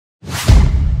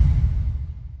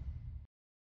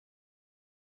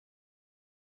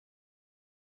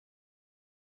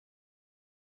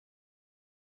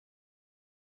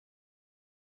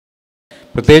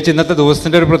പ്രത്യേകിച്ച് ഇന്നത്തെ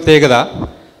ദിവസത്തിൻ്റെ ഒരു പ്രത്യേകത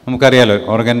നമുക്കറിയാലോ,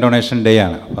 ഓർഗൻ ഡൊണേഷൻ ഡേ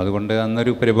ആണ്. അപ്പോൾ അതുകൊണ്ട്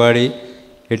അന്നൊരു പരിപാടി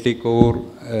കോവൂർ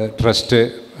ട്രസ്റ്റ്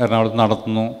എറണാകുളത്ത്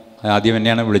നടത്തുന്നു. ആദ്യം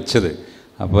എന്നെയാണ് വിളിച്ചത്.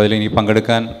 അപ്പോൾ അതിലെനിക്ക്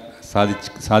പങ്കെടുക്കാൻ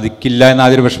സാധിക്കില്ല എന്ന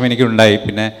ആദ്യൊരു വിഷമം എനിക്കുണ്ടായി.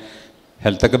 പിന്നെ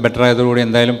ഹെൽത്തൊക്കെ ബെറ്റർ ആയതോടുകൂടി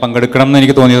എന്തായാലും പങ്കെടുക്കണം എന്ന്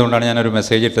എനിക്ക് തോന്നിയതുകൊണ്ടാണ് ഞാനൊരു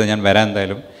മെസ്സേജ് ഇട്ടത്, ഞാൻ വരാം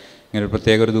എന്തായാലും. ഇങ്ങനെ ഒരു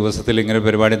പ്രത്യേക ഒരു ദിവസത്തിൽ ഇങ്ങനെ ഒരു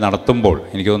പരിപാടി നടത്തുമ്പോൾ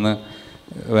എനിക്ക് തോന്നുന്നു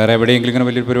വേറെ എവിടെയെങ്കിലും ഇങ്ങനെ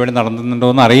വലിയൊരു പരിപാടി നടത്തുന്നുണ്ടോ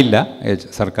എന്ന് അറിയില്ല.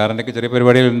 സർക്കാരിൻ്റെയൊക്കെ ചെറിയ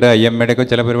പരിപാടികളുണ്ട്, IMAയുടെയൊക്കെ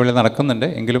ചില പരിപാടികൾ നടക്കുന്നുണ്ട്.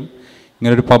 എങ്കിലും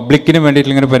ഇങ്ങനൊരു പബ്ലിക്കിന്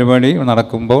വേണ്ടിയിട്ട് ഇങ്ങനെ പരിപാടി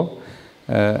നടക്കുമ്പോൾ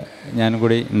ഞാനും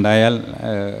കൂടി ഉണ്ടായാൽ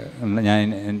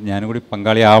ഞാനും കൂടി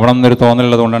പങ്കാളിയാവണം എന്നൊരു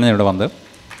തോന്നലുള്ളതുകൊണ്ടാണ് ഞാൻ ഇവിടെ വന്നത്.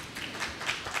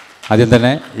 ആദ്യം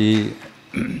തന്നെ ഈ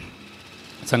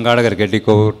സംഘാടകർ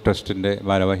കോവൂർ ട്രസ്റ്റിൻ്റെ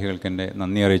ഭാരവാഹികൾക്ക് എൻ്റെ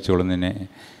നന്ദി അറിയിച്ചുകൊള്ളുന്നതിനെ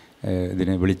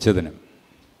ഇതിനെ വിളിച്ചതിന്.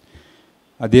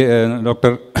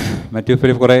 ഡോക്ടർ മാത്യു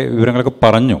ഫിലിപ്പ് കുറേ വിവരങ്ങളൊക്കെ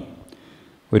പറഞ്ഞു,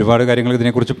 ഒരുപാട് കാര്യങ്ങൾ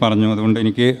ഇതിനെക്കുറിച്ച് പറഞ്ഞു. അതുകൊണ്ട്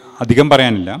എനിക്ക് അധികം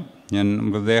പറയാനില്ല. ഞാൻ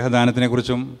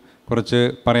മൃതദേഹദാനത്തിനെക്കുറിച്ചും കുറച്ച്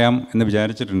പറയാം എന്ന്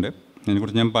വിചാരിച്ചിട്ടുണ്ട്.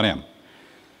 അതിനെക്കുറിച്ച് ഞാൻ പറയാം.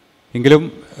 എങ്കിലും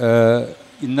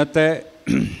ഇന്നത്തെ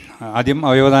ആദ്യം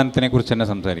അവയവദാനത്തിനെക്കുറിച്ച് തന്നെ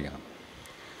സംസാരിക്കണം.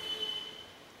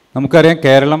 നമുക്കറിയാം,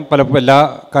 കേരളം എല്ലാ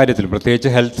കാര്യത്തിലും, പ്രത്യേകിച്ച്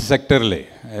ഹെൽത്ത് സെക്ടറിൽ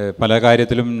പല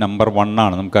കാര്യത്തിലും നമ്പർ 1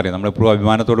 ആണ്. നമുക്കറിയാം, നമ്മളിപ്പോഴും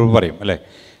അഭിമാനത്തോട് പറയും അല്ലേ.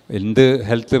 എന്ത്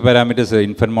health parameters,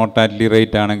 infant mortality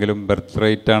rate ആണെങ്കിലും, ബർത്ത്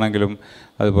റേറ്റ് ആണെങ്കിലും,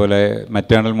 അതുപോലെ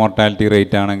മറ്റേണൽ മോർട്ടാലിറ്റി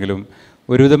റേറ്റ് ആണെങ്കിലും,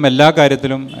 ഒരുവിധം എല്ലാ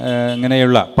കാര്യത്തിലും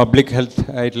ഇങ്ങനെയുള്ള പബ്ലിക് ഹെൽത്ത്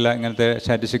ആയിട്ടുള്ള ഇങ്ങനത്തെ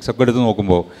സ്റ്റാറ്റിസ്റ്റിക്സ് ഒക്കെ എടുത്ത്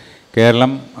നോക്കുമ്പോൾ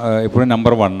കേരളം ഇപ്പോഴും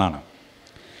നമ്പർ 1 ആണ്.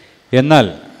 എന്നാൽ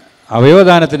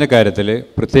അവയവദാനത്തിൻ്റെ കാര്യത്തിൽ,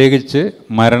 പ്രത്യേകിച്ച്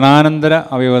മരണാനന്തര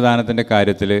അവയവദാനത്തിൻ്റെ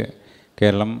കാര്യത്തിൽ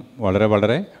കേരളം വളരെ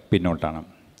വളരെ പിന്നോട്ടാണ്.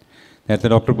 നേരത്തെ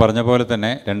ഡോക്ടർ പറഞ്ഞ പോലെ തന്നെ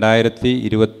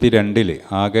 2022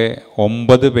 ആകെ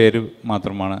 9 പേര്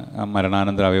മാത്രമാണ്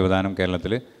മരണാനന്തര അവയവദാനം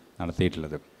കേരളത്തിൽ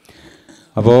നടത്തിയിട്ടുള്ളത്.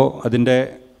 അപ്പോൾ അതിൻ്റെ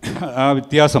ആ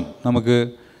വ്യത്യാസം നമുക്ക്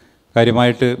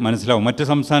കാര്യമായിട്ട് മനസ്സിലാവും. മറ്റ്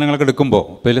സംസ്ഥാനങ്ങളൊക്കെ എടുക്കുമ്പോൾ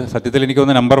ഇപ്പോൾ സത്യത്തിൽ എനിക്ക്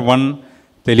തോന്നുന്നു നമ്പർ 1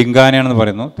 തെലുങ്കാനയാണെന്ന്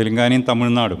പറയുന്നു. തെലുങ്കാനയും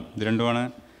തമിഴ്നാടും, ഇത് രണ്ടുമാണ്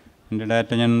എൻ്റെ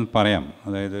ഡാറ്റ ഞാൻ പറയാം.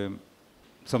 അതായത്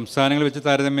സംസ്ഥാനങ്ങൾ വെച്ച്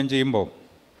താരതമ്യം ചെയ്യുമ്പോൾ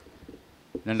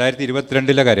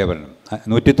 2022 കാര്യം പറയുന്നത്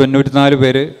 194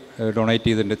 പേര് ഡൊണേറ്റ്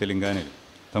ചെയ്തിട്ടുണ്ട് തെലുങ്കാനയിൽ.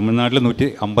 തമിഴ്നാട്ടിൽ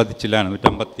 150 ചില്ലാണ്,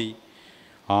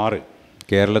 156.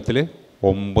 കേരളത്തിൽ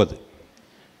 9.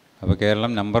 അപ്പോൾ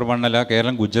കേരളം നമ്പർ 1 അല്ല,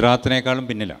 കേരളം ഗുജറാത്തിനേക്കാളും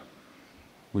പിന്നിലാണ്.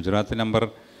 ഗുജറാത്ത്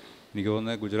എനിക്ക്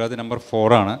തോന്നുന്നത് ഗുജറാത്ത് നമ്പർ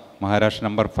 4 ആണ്, മഹാരാഷ്ട്ര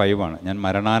നമ്പർ 5 ആണ്. ഞാൻ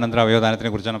മരണാനന്തര അവയവദാനത്തിനെ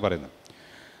കുറിച്ചാണ് പറയുന്നത്.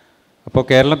 അപ്പോൾ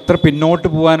കേരളം ഇത്ര പിന്നോട്ട്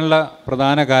പോകാനുള്ള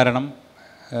പ്രധാന കാരണം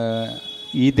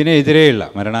ഇതിനെതിരെയുള്ള,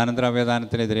 മരണാനന്തര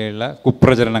അവയവദാനത്തിനെതിരെയുള്ള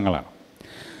കുപ്രചരണങ്ങളാണ്.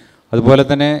 അതുപോലെ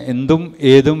തന്നെ എന്തും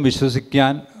ഏതും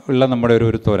വിശ്വസിക്കാൻ ഉള്ള നമ്മുടെ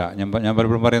ഒരു ത്വര. ഞാൻ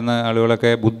പലപ്പോഴും പറയുന്ന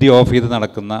ആളുകളൊക്കെ ബുദ്ധി ഓഫ് ചെയ്ത്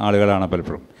നടക്കുന്ന ആളുകളാണ്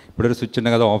പലപ്പോഴും. ഇവിടെ ഒരു സ്വിച്ച്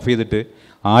ഉണ്ടെങ്കിൽ അത് ഓഫ് ചെയ്തിട്ട്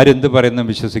ആരെന്ത് പറയുന്നതും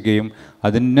വിശ്വസിക്കുകയും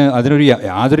അതിനൊരു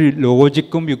യാതൊരു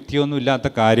ലോജിക്കും യുക്തിയൊന്നും ഇല്ലാത്ത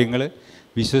കാര്യങ്ങൾ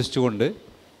വിശ്വസിച്ചുകൊണ്ട്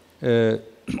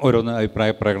ഓരോന്ന്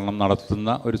അഭിപ്രായ പ്രകടനം നടത്തുന്ന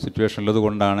ഒരു സിറ്റുവേഷൻ ഉള്ളത്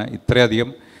കൊണ്ടാണ് ഇത്രയധികം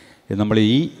നമ്മൾ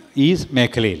ഈ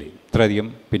മേഖലയിൽ ഇത്രയധികം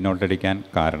പിന്നോട്ടടിക്കാൻ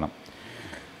കാരണം.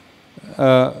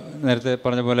 നേരത്തെ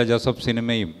പറഞ്ഞ പോലെ ജോസഫ്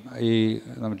സിനിമയും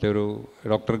മറ്റേ ഒരു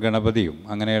ഡോക്ടർ ഗണപതിയും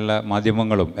അങ്ങനെയുള്ള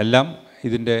മാധ്യമങ്ങളും എല്ലാം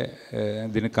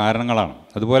ഇതിന് കാരണങ്ങളാണ്.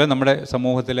 അതുപോലെ നമ്മുടെ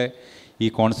സമൂഹത്തിലെ ഈ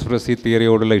കോൺസ്പിറസി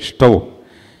തിയറിയോടുള്ള ഇഷ്ടവും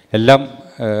എല്ലാം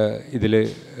ഇതിൽ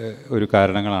ഒരു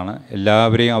കാരണങ്ങളാണ്.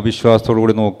 എല്ലാവരെയും അവിശ്വാസത്തോടു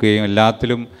കൂടി നോക്കുകയും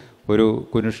എല്ലാത്തിലും ഒരു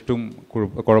കുനിഷ്ടും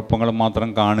കുഴപ്പങ്ങളും മാത്രം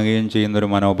കാണുകയും ചെയ്യുന്നൊരു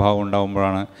മനോഭാവം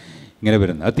ഉണ്ടാകുമ്പോഴാണ് ഇങ്ങനെ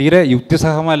വരുന്നത്. അത് തീരെ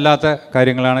യുക്തിസഹമല്ലാത്ത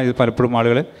കാര്യങ്ങളാണ് ഇത് പലപ്പോഴും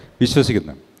ആളുകൾ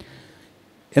വിശ്വസിക്കുന്നത്.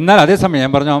 എന്നാൽ അതേസമയം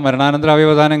ഞാൻ പറഞ്ഞു, മരണാനന്തര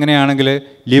അവയവദാനം എങ്ങനെയാണെങ്കിൽ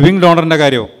ലിവിങ് ഡോണറിൻ്റെ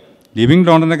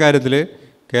കാര്യത്തിൽ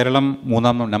കേരളം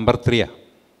നമ്പർ 3 ആണ്.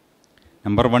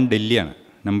 Number 1 ഡൽഹിയാണ്,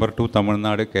 number 2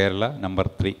 Tamil Nadu, Kerala number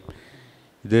 3.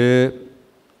 ഇത്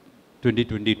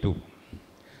 2022.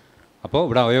 അപ്പോൾ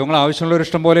ഇവിടെ അവയവങ്ങൾ ആവശ്യമുള്ളവർ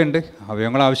ഇഷ്ടം പോലെ ഉണ്ട്.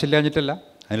 അവയവങ്ങൾ ആവശ്യമില്ലാഞ്ഞിട്ടല്ല,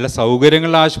 അതിനുള്ള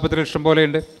സൗകര്യങ്ങളുള്ള ആശുപത്രികൾ ഇഷ്ടം പോലെ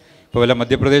ഉണ്ട്. ഇപ്പോൾ വല്ല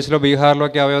മധ്യപ്രദേശിലോ ബീഹാറിലോ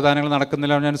ഒക്കെ അവയവദാനങ്ങൾ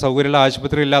നടക്കുന്നില്ല, ഞാൻ സൗകര്യമുള്ള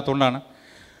ആശുപത്രി ഇല്ലാത്തതുകൊണ്ടാണ്.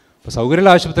 അപ്പോൾ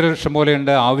സൗകര്യമുള്ള ആശുപത്രികൾ ഇഷ്ടം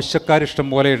പോലെയുണ്ട്, ആവശ്യക്കാർ ഇഷ്ടം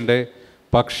പോലെയുണ്ട്.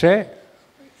 പക്ഷേ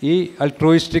ഈ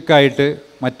അൾട്രോയിസ്റ്റിക്കായിട്ട്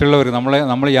മറ്റുള്ളവർ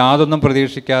നമ്മൾ യാതൊന്നും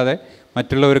പ്രതീക്ഷിക്കാതെ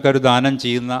മറ്റുള്ളവർക്ക് ഒരു ദാനം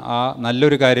ചെയ്യുന്ന ആ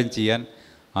നല്ലൊരു കാര്യം ചെയ്യാൻ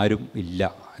ആരും ഇല്ല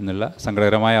എന്നുള്ള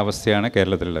സങ്കടകരമായ അവസ്ഥയാണ്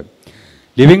കേരളത്തിലുള്ളത്.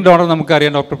 ലിവിങ് ഡോണർ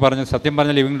നമുക്കറിയാം, ഡോക്ടർ പറഞ്ഞു, സത്യം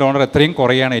പറഞ്ഞ ലിവിങ് ഡോണർ എത്രയും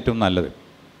കുറയാണ് ഏറ്റവും നല്ലത്.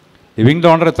 ലിവിങ്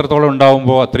ഡോണർ എത്രത്തോളം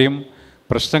ഉണ്ടാകുമ്പോൾ അത്രയും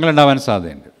പ്രശ്നങ്ങൾ ഉണ്ടാവാൻ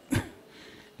സാധ്യതയുണ്ട്.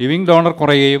 ലിവിങ് ഡോണർ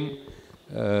കുറയുകയും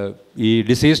ഈ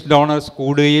ഡിസീസ്ഡ് ഡോണേഴ്സ്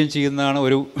കൂടുകയും ചെയ്യുന്നതാണ്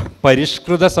ഒരു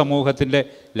പരിഷ്കൃത സമൂഹത്തിൻ്റെ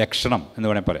ലക്ഷണം എന്ന്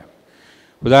വേണമെങ്കിൽ പറയാം.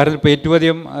 ഉദാഹരണത്തിന് ഇപ്പോൾ ഏറ്റവും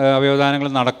അധികം അവയവദാനങ്ങൾ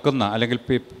നടക്കുന്ന, അല്ലെങ്കിൽ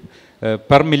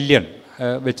പെർ മില്യൺ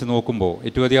വെച്ച് നോക്കുമ്പോൾ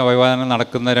ഏറ്റവും അധികം അവയവദാനങ്ങൾ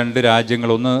നടക്കുന്ന 2 രാജ്യങ്ങൾ,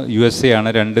 ഒന്ന് USA ആണ്,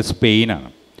 2 സ്പെയിനാണ്.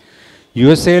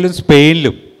 USA-യിലും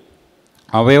സ്പെയിനിലും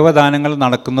അവയവദാനങ്ങൾ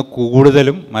നടക്കുന്ന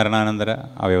കൂടുതലും മരണാനന്തര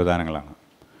അവയവദാനങ്ങളാണ്.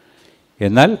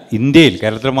 എന്നാൽ ഇന്ത്യയിൽ,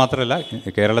 കേരളത്തിൽ മാത്രമല്ല,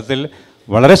 കേരളത്തിൽ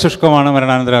വളരെ ശുഷ്കമാണ്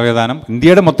മരണാനന്തര അവയവദാനം.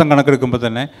 ഇന്ത്യയുടെ മൊത്തം കണക്കെടുക്കുമ്പോൾ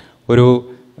തന്നെ ഒരു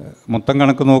മൊത്തം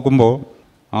കണക്ക് നോക്കുമ്പോൾ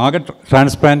ആകെ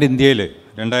ട്രാൻസ്പ്ലാന്റ് ഇന്ത്യയിൽ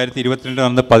 2022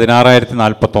 നടന്നത്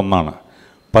 16,041.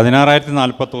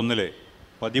 16,041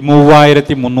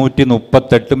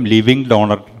 13,338 ലിവിങ്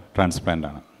ഡോണർ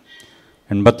ട്രാൻസ്പ്ലാന്റാണ്.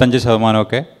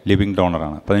 85% ലിവിങ്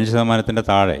ഡോണറാണ്. 15%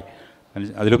 താഴെ,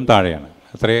 അതിലും താഴെയാണ്.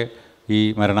 അത്രേ ഈ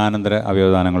മരണാനന്തര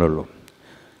അവയവദാനങ്ങളുള്ളൂ.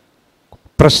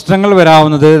 പ്രശ്നങ്ങൾ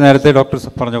വരാവുന്നത് നേരത്തെ ഡോക്ടർ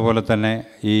പറഞ്ഞ പോലെ തന്നെ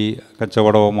ഈ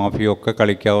കച്ചവടവും മാഫിയോ ഒക്കെ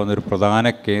കളിക്കാവുന്ന ഒരു പ്രധാന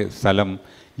സ്ഥലം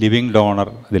ലിവിങ് ഡോണർ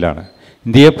ഇതിലാണ്.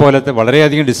 ഇന്ത്യയെപ്പോലത്തെ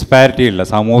വളരെയധികം ഡിസ്പാരിറ്റി ഉള്ള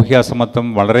സാമൂഹ്യ അസമത്വം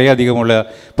വളരെയധികമുള്ള,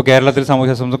 ഇപ്പോൾ കേരളത്തിൽ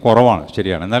സാമൂഹ്യ അസമത്വം കുറവാണ്,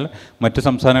 ശരിയാണ്. എന്നാൽ മറ്റ്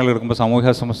സംസ്ഥാനങ്ങൾ എടുക്കുമ്പോൾ സാമൂഹ്യ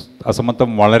അസമത്വം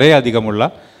വളരെയധികമുള്ള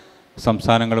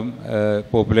സംസ്ഥാനങ്ങളും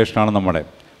പോപ്പുലേഷനാണ് നമ്മുടെ.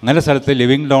 അങ്ങനെ സ്ഥലത്ത്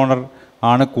ലിവിങ് ഡോണർ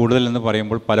ആണ് കൂടുതൽ എന്ന്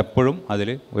പറയുമ്പോൾ പലപ്പോഴും അതിൽ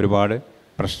ഒരുപാട്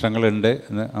പ്രശ്നങ്ങളുണ്ട്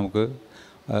എന്ന് നമുക്ക്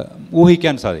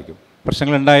ഊഹിക്കാൻ സാധിക്കും.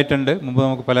 പ്രശ്നങ്ങളുണ്ടായിട്ടുണ്ട് മുമ്പ്,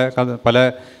 നമുക്ക് പല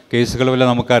കേസുകളുമെല്ലാം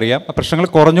നമുക്കറിയാം. പ്രശ്നങ്ങൾ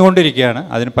കുറഞ്ഞുകൊണ്ടിരിക്കുകയാണ്.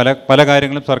 അതിന് പല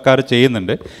കാര്യങ്ങളും സർക്കാർ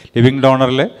ചെയ്യുന്നുണ്ട്. ലിവിങ്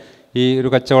ഡോണറിൽ ഈ ഒരു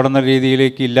കച്ചവടം എന്ന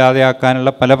രീതിയിലേക്ക് ഇല്ലാതെയാക്കാനുള്ള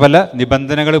പല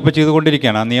നിബന്ധനകൾ ഇപ്പോൾ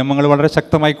ചെയ്തുകൊണ്ടിരിക്കുകയാണ്. ആ നിയമങ്ങൾ വളരെ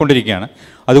ശക്തമായിക്കൊണ്ടിരിക്കുകയാണ്.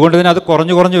 അതുകൊണ്ട് തന്നെ അത്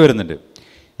കുറഞ്ഞു വരുന്നുണ്ട്.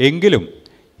 എങ്കിലും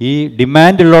ഈ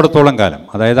ഡിമാൻഡ് ഉള്ളിടത്തോളം കാലം,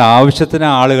 അതായത് ആവശ്യത്തിന്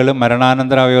ആളുകൾ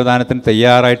മരണാനന്തര അവയവദാനത്തിന്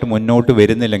തയ്യാറായിട്ട് മുന്നോട്ട്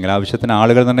വരുന്നില്ലെങ്കിൽ, ആവശ്യത്തിന്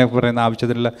ആളുകൾ തന്നെ പറയുന്ന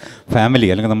ആവശ്യത്തിനുള്ള ഫാമിലി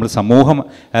അല്ലെങ്കിൽ നമ്മൾ സമൂഹം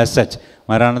ആസ് സച്ച്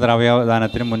മരണാനന്തര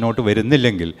അവയവദാനത്തിന് മുന്നോട്ട്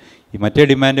വരുന്നില്ലെങ്കിൽ ഈ മറ്റേ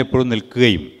ഡിമാൻഡ് എപ്പോഴും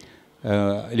നിൽക്കുകയും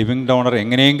ലിവിങ് ഡോണർ,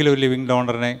 എങ്ങനെയെങ്കിലും ഒരു ലിവിങ്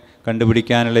ഡോണറിനെ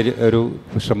കണ്ടുപിടിക്കാനുള്ള ഒരു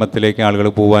ശ്രമത്തിലേക്ക് ആളുകൾ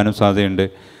പോകാനും സാധ്യതയുണ്ട്.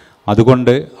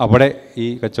 അതുകൊണ്ട് അവിടെ ഈ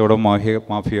കച്ചവടവും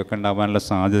മാഫിയൊക്കെ ഉണ്ടാകാനുള്ള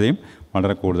സാധ്യതയും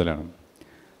വളരെ കൂടുതലാണ്.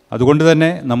 അതുകൊണ്ട് തന്നെ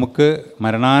നമുക്ക്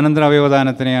മരണാനന്തര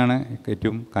അവയവദാനത്തിനെയാണ്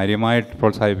ഏറ്റവും കാര്യമായിട്ട്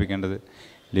പ്രോത്സാഹിപ്പിക്കേണ്ടത്.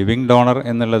 ലിവിങ് ഡോണർ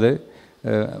എന്നുള്ളത്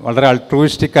വളരെ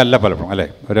അൾട്രൂയിസ്റ്റിക് അല്ല പലപ്പോഴും, അല്ലേ?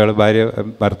 ഒരാൾ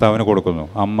ഭർത്താവിന് കൊടുക്കുന്നു,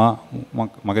 അമ്മ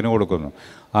മകന് കൊടുക്കുന്നു,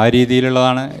 ആ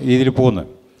രീതിയിലുള്ളതാണ് പോകുന്നത്.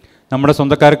 നമ്മുടെ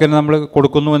സ്വന്തക്കാർക്ക് തന്നെ നമ്മൾ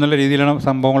കൊടുക്കുന്നു എന്നുള്ള രീതിയിലാണ്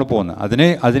സംഭവങ്ങൾ പോകുന്നത്.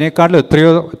 അതിനേക്കാളും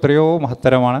എത്രയോ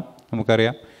മഹത്തരമാണ്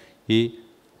നമുക്കറിയാം ഈ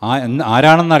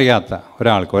ആരാണെന്നറിയാത്ത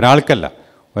ഒരാൾക്കല്ല,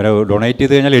 ഡൊണേറ്റ്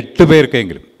ചെയ്ത് കഴിഞ്ഞാൽ 8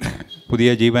 പേർക്കെങ്കിലും പുതിയ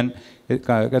ജീവൻ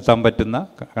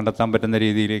കണ്ടെത്താൻ പറ്റുന്ന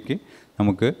രീതിയിലേക്ക്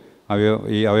നമുക്ക്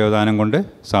ഈ അവയവദാനം കൊണ്ട്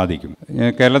സാധിക്കും.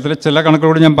 കേരളത്തിലെ ചില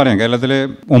കണക്കുകളോട് ഞാൻ പറയാം. കേരളത്തിൽ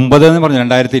 9 എന്ന് പറഞ്ഞു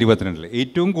 2022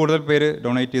 ഏറ്റവും കൂടുതൽ പേര്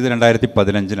ഡൊണേറ്റ് ചെയ്ത്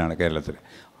 2015 കേരളത്തിൽ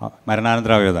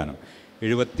മരണാനന്തര അവയവദാനം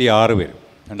 76 പേര്.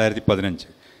 2015,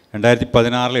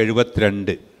 2016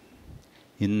 72,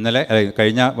 ഇന്നലെ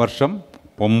കഴിഞ്ഞ വർഷം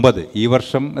 9. ഈ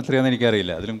വർഷം എത്രയാണെന്ന്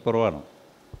എനിക്കറിയില്ല, അതിലും കുറവാണ്.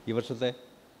 ഈ വർഷത്തെ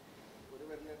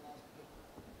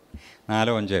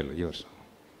 4-5 ഉള്ളൂ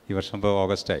ഈ വർഷം ഇപ്പോൾ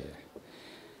ഓഗസ്റ്റായി.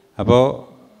 അപ്പോൾ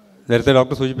നേരത്തെ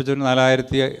ഡോക്ടർ സൂചിപ്പിച്ചു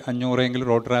 4500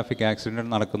 റോഡ് ട്രാഫിക്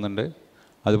ആക്സിഡൻറ്റ് നടക്കുന്നുണ്ട്.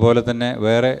 അതുപോലെ തന്നെ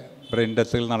വേറെ ബ്രെയിൻ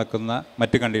ഡെത്തുകൾ നടക്കുന്ന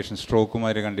മറ്റ് കണ്ടീഷൻസ്,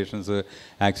 സ്ട്രോക്കുമാതിരി കണ്ടീഷൻസ്,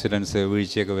 ആക്സിഡൻസ്,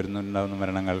 വീഴ്ചയൊക്കെ ഉണ്ടാകുന്ന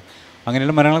മരണങ്ങൾ,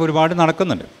 അങ്ങനെയുള്ള മരണങ്ങൾ ഒരുപാട്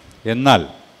നടക്കുന്നുണ്ട്. എന്നാൽ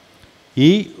ഈ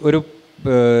ഒരു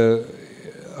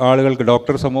ആളുകൾക്ക്,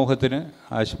 ഡോക്ടർ സമൂഹത്തിന്,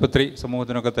 ആശുപത്രി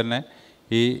സമൂഹത്തിനൊക്കെ തന്നെ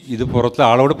ഇത് പുറത്ത്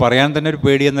ആളോട് പറയാൻ തന്നെ ഒരു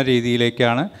പേടി എന്ന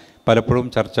രീതിയിലേക്കാണ് പലപ്പോഴും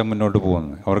ചർച്ച മുന്നോട്ട്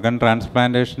പോകുന്നത്. ഓർഗൻ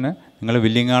ട്രാൻസ്പ്ലാന്റേഷന് നിങ്ങൾ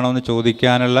വില്ലിംഗ് ആണോ എന്ന്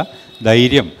ചോദിക്കാനുള്ള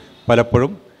ധൈര്യം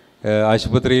പലപ്പോഴും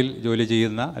ആശുപത്രിയിൽ ജോലി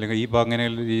ചെയ്യുന്ന അല്ലെങ്കിൽ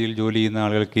അങ്ങനെയുള്ള രീതിയിൽ ജോലി ചെയ്യുന്ന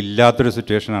ആളുകൾക്ക് ഇല്ലാത്തൊരു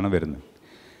സിറ്റുവേഷനാണ് വരുന്നത്.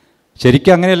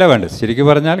 ശരിക്കും അങ്ങനെയല്ല വേണ്ടത്. ശരിക്കും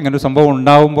പറഞ്ഞാൽ ഇങ്ങനൊരു സംഭവം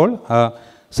ഉണ്ടാവുമ്പോൾ ആ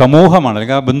സമൂഹമാണ്,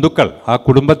 അല്ലെങ്കിൽ ആ ബന്ധുക്കൾ, ആ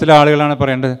കുടുംബത്തിലെ ആളുകളാണ്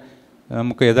പറയേണ്ടത്.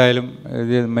 നമുക്ക് ഏതായാലും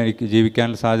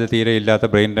ജീവിക്കാനുള്ള സാധ്യത തീരെ ഇല്ലാത്ത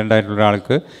ബ്രെയിൻ ഡെഡായിട്ടുള്ള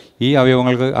ഒരാൾക്ക് ഈ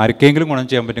അവയവങ്ങൾക്ക് ആർക്കെങ്കിലും ഗുണം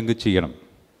ചെയ്യാൻ പറ്റുമെങ്കിൽ ചെയ്യണം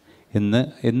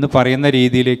എന്ന് പറയുന്ന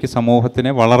രീതിയിലേക്ക്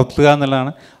സമൂഹത്തിനെ വളർത്തുക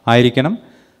ആയിരിക്കണം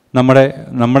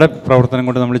നമ്മുടെ പ്രവർത്തനം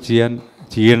കൊണ്ട് നമ്മൾ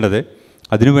ചെയ്യേണ്ടത്.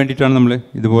 അതിനു വേണ്ടിയിട്ടാണ് നമ്മൾ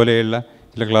ഇതുപോലെയുള്ള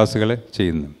ചില ക്ലാസ്സുകൾ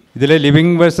ചെയ്യുന്നത്. ഇതിലെ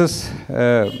ലിവിങ് വേഴ്സസ്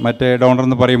മറ്റേ ഡോണർ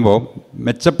എന്ന് പറയുമ്പോൾ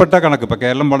മെച്ചപ്പെട്ട കണക്ക്, ഇപ്പോൾ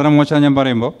കേരളം വളരെ മോശമാണ് ഞാൻ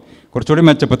പറയുമ്പോൾ, കുറച്ചുകൂടി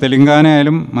മെച്ചപ്പെട്ട തെലുങ്കാന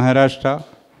ആയാലും മഹാരാഷ്ട്ര,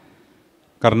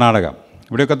 കർണാടക,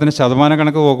 ഇവിടെയൊക്കെ തന്നെ ശതമാന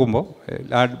കണക്ക് നോക്കുമ്പോൾ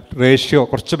ആ റേഷ്യോ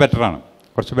കുറച്ച് ബെറ്ററാണ്.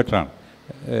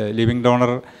 ലിവിങ്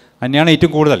ഡോണർ തന്നെയാണ്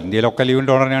ഏറ്റവും കൂടുതൽ. ഇന്ത്യയിലൊക്കെ ലിവിങ്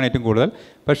ഡോണറിനെയാണ് ഏറ്റവും കൂടുതൽ.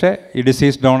 പക്ഷേ ഈ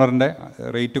ഡിസീസ് ഡോണറിൻ്റെ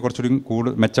റേറ്റ് കുറച്ചുകൂടി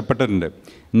മെച്ചപ്പെട്ടിട്ടുണ്ട്.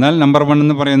 എന്നാൽ നമ്പർ 1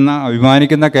 എന്ന് പറയുന്ന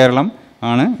അഭിമാനിക്കുന്ന കേരളം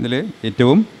ആണ് ഇതിൽ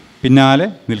ഏറ്റവും പിന്നാലെ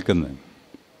നിൽക്കുന്നത്.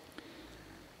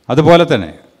 അതുപോലെ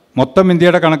തന്നെ മൊത്തം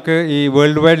ഇന്ത്യയുടെ കണക്ക്, ഈ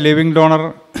world wide living donor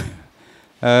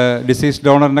disease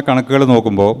ഡോണറിൻ്റെ കണക്കുകൾ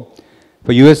നോക്കുമ്പോൾ,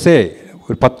 ഇപ്പോൾ USA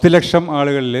ഒരു 10 ലക്ഷം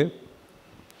ആളുകളെടുത്താൽ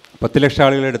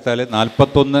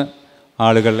 41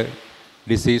 ആളുകൾ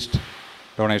ഡിസീസ്ഡ്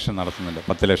ഡൊണേഷൻ നടത്തുന്നുണ്ട്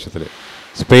 10 ലക്ഷത്തിൽ.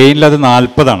 സ്പെയിനിൽ അത്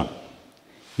 40ആണ്.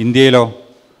 ഇന്ത്യയിലോ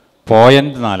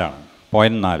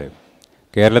 0.4.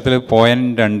 കേരളത്തിൽ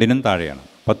 0.2 താഴെയാണ്.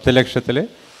 10 ലക്ഷത്തിൽ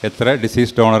എത്ര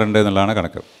ഡിസീസ് ഡോണർ ഉണ്ട് എന്നുള്ളതാണ്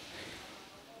കണക്ക്.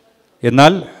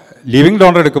 എന്നാൽ ലിവിങ്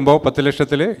ഡോണർ എടുക്കുമ്പോൾ 10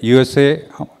 ലക്ഷത്തിൽ USA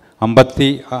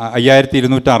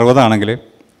 55,260 ആണെങ്കിൽ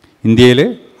ഇന്ത്യയിൽ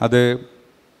അത്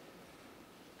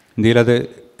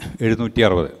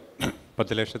 760.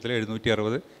 10 ലക്ഷത്തിൽ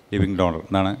 760 ലിവിങ് ഡോണർ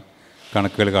എന്നാണ്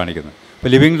കണക്കുകൾ കാണിക്കുന്നത്. അപ്പോൾ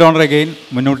ലിവിങ് ഡോണർ അഗെയിൻ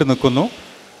മുന്നോട്ട് നിൽക്കുന്നു,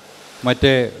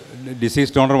 മറ്റേ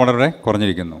ഡിസീസ് ഡോണർ വളരെ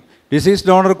കുറഞ്ഞിരിക്കുന്നു. ഡിസീസ്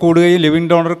ഡോണർ കൂടുകയും ലിവിങ്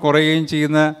ഡോണർ കുറയുകയും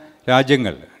ചെയ്യുന്ന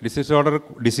രാജ്യങ്ങൾ,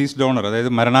 ഡിസീസ് ഡോണർ അതായത്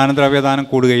മരണാനന്തര അവയവദാനം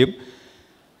കൂടുകയും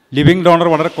ലിവിങ് ഡോണർ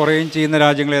വളരെ കുറയുകയും ചെയ്യുന്ന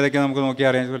രാജ്യങ്ങൾ ഏതൊക്കെയാണ് നമുക്ക് നോക്കിയാൽ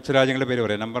അറിയാം. കുറച്ച് രാജ്യങ്ങളുടെ പേര്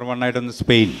പറയാം. നമ്പർ 1 ആയിട്ടൊന്ന്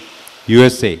Spain,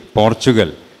 USA, Portugal,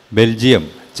 Belgium,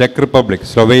 check republic,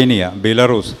 Slovenia,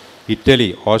 Belarus, Italy,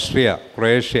 Austria,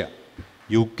 Croatia,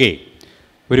 UK,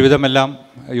 ഒരുവിധമെല്ലാം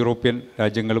European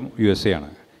രാജ്യങ്ങളും USA ആണ്.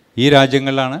 ഈ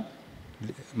രാജ്യങ്ങളിലാണ്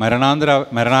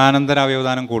മരണാനന്തര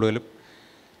അവയവദാനം കൂടുതലും,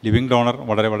 ലിവിങ് ഡോണർ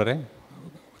വളരെ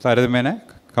താരതമ്യേന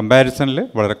കമ്പാരിസണിൽ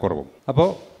വളരെ കുറവും. അപ്പോൾ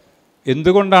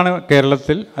എന്തുകൊണ്ടാണ്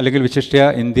കേരളത്തിൽ അല്ലെങ്കിൽ വിശിഷ്യ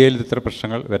ഇന്ത്യയിൽ ഇത്ര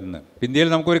പ്രശ്നങ്ങൾ വരുന്നത്? ഇന്ത്യയിൽ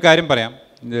നമുക്കൊരു കാര്യം പറയാം.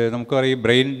 നമുക്കറിയാം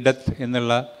ബ്രെയിൻ ഡെത്ത്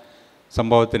എന്നുള്ള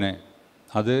സംഭവത്തിന്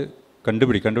അത്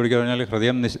കണ്ടുപിടിക്കുക പറഞ്ഞാൽ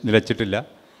ഹൃദയം നിലച്ചിട്ടില്ല,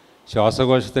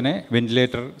 ശ്വാസകോശത്തിനെ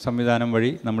വെന്റിലേറ്റർ സംവിധാനം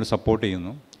വഴി നമ്മൾ സപ്പോർട്ട്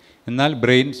ചെയ്യുന്നു. എന്നാൽ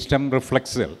ബ്രെയിൻ സ്റ്റെം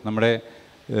റിഫ്ലക്സുകൾ, നമ്മുടെ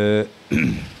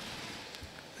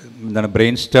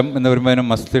ബ്രെയിൻ സ്റ്റെം എന്ന് പറയുമ്പോൾ അതിന്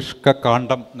മസ്തിഷ്ക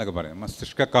കാണ്ഡം എന്നൊക്കെ പറയും.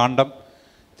 മസ്തിഷ്ക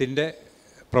കാണ്ഡത്തിൻ്റെ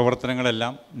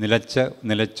പ്രവർത്തനങ്ങളെല്ലാം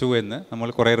നിലച്ചു എന്ന് നമ്മൾ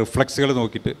കുറേ റിഫ്ലക്സുകൾ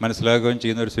നോക്കിയിട്ട് മനസ്സിലാക്കുകയും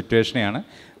ചെയ്യുന്ന ഒരു സിറ്റുവേഷനെയാണ്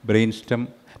ബ്രെയിൻ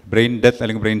ഡെത്ത്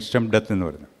അല്ലെങ്കിൽ ബ്രെയിൻ സ്റ്റെം ഡെത്ത് എന്ന്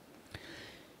പറയുന്നത്.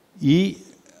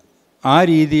 ആ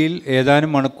രീതിയിൽ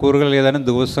ഏതാനും മണിക്കൂറുകൾ ഏതാനും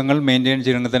ദിവസങ്ങൾ മെയിൻറ്റെയിൻ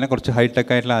ചെയ്യണമെങ്കിൽ തന്നെ കുറച്ച്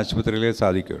ഹൈടെക് ആയിട്ടുള്ള ആശുപത്രികളിൽ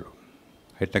സാധിക്കുകയുള്ളൂ.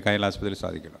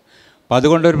 അപ്പോൾ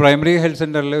അതുകൊണ്ട് ഒരു പ്രൈമറി ഹെൽത്ത്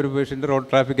സെൻ്ററിൽ ഒരു പേഷ്യൻ്റ് റോഡ്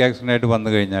ട്രാഫിക് ആക്സിഡൻ്റ് ആയിട്ട് വന്നു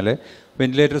കഴിഞ്ഞാൽ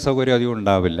വെന്റിലേറ്റർ സൗകര്യം അധികം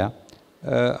ഉണ്ടാവില്ല.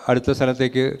 അടുത്ത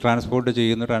സ്ഥലത്തേക്ക് ട്രാൻസ്പോർട്ട്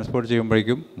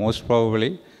ചെയ്യുമ്പോഴേക്കും മോസ്റ്റ് പ്രോബബ്ലി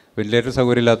വെന്റിലേറ്റർ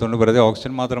സൗകര്യം ഇല്ലാത്തതുകൊണ്ട് വെറുതെ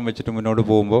ഓക്സിജൻ മാത്രം വെച്ചിട്ട് മുന്നോട്ട്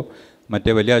പോകുമ്പോൾ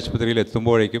മറ്റേ വലിയ ആശുപത്രിയിൽ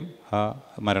എത്തുമ്പോഴേക്കും ആ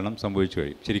മരണം സംഭവിച്ചു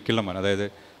കഴിയും. ശരിക്കുള്ള മരണം, അതായത്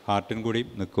ഹാർട്ടിന് കൂടി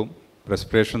നിൽക്കും,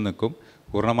 റെസ്പിറേഷൻ നിൽക്കും,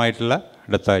 പൂർണ്ണമായിട്ടുള്ള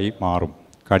ഡെത്തായി മാറും.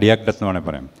 കാർഡിയാക് ഡെത്ത് എന്ന് വേണമെങ്കിൽ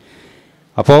പറയാം.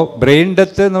 അപ്പോൾ ബ്രെയിൻ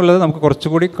ഡെത്ത് എന്നുള്ളത് നമുക്ക്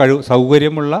കുറച്ചുകൂടി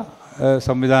സൗകര്യമുള്ള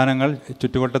സംവിധാനങ്ങൾ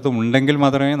ചുറ്റുവട്ടത്തും ഉണ്ടെങ്കിൽ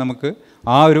മാത്രമേ നമുക്ക്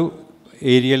ആ ഒരു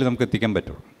ഏരിയയിൽ നമുക്ക് എത്തിക്കാൻ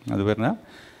പറ്റുള്ളൂ. അത് പറഞ്ഞാൽ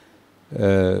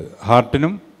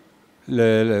ഹാർട്ടിനും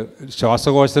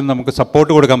ശ്വാസകോശത്തിനും നമുക്ക്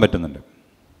സപ്പോർട്ട് കൊടുക്കാൻ പറ്റുന്നുണ്ട്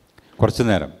കുറച്ച്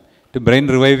നേരം. ബ്രെയിൻ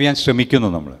റിവൈവ് ചെയ്യാൻ ശ്രമിക്കുന്നു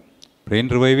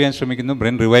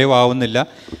ബ്രെയിൻ റിവൈവ് ആവുന്നില്ല.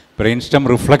 ബ്രെയിൻ സ്റ്റെം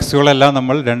റിഫ്ലക്സുകളെല്ലാം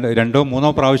നമ്മൾ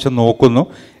 2-3 പ്രാവശ്യം നോക്കുന്നു.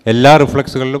 എല്ലാ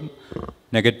റിഫ്ലക്സുകളിലും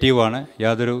നെഗറ്റീവാണ്.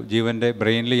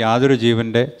 ബ്രെയിനിൽ യാതൊരു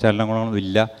ജീവൻ്റെ ചലനങ്ങളൊന്നും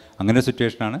ഇല്ല. അങ്ങനെ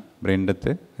സിറ്റുവേഷനാണ് ബ്രെയിൻ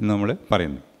ഡെത്ത് എന്ന് നമ്മൾ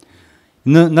പറയുന്നത്.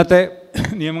 ഇന്നത്തെ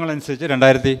നിയമങ്ങളനുസരിച്ച്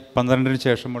 2012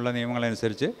 ശേഷമുള്ള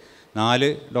നിയമങ്ങളനുസരിച്ച് 4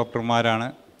 ഡോക്ടർമാരാണ്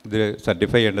ഇത്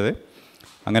സർട്ടിഫൈ ചെയ്യേണ്ടത്.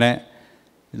 അങ്ങനെ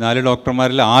 4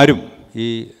 ഡോക്ടർമാരിൽ ആരും ഈ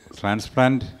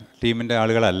ട്രാൻസ്പ്ലാന്റ് ടീമിൻ്റെ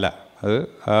ആളുകളല്ല. അത്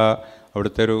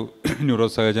അവിടുത്തെ ഒരു ന്യൂറോ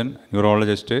സർജൻ,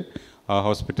 ന്യൂറോളജിസ്റ്റ്, ആ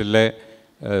ഹോസ്പിറ്റലിലെ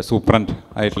സൂപ്രണ്ട്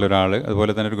ആയിട്ടുള്ള ഒരാൾ,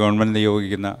 അതുപോലെ തന്നെ ഒരു ഗവൺമെൻറ്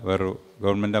നിയോഗിക്കുന്ന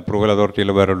ഗവൺമെൻറ് അപ്രൂവൽ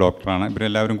അതോറിറ്റിയിലെ വേറൊരു ഡോക്ടറാണ്.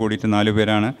 ഇവരെല്ലാവരും കൂടിയിട്ട് 4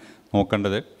 പേരാണ്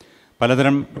നോക്കേണ്ടത്.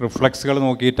 പലതരം റിഫ്ലക്സുകൾ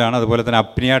നോക്കിയിട്ടാണ്, അതുപോലെ തന്നെ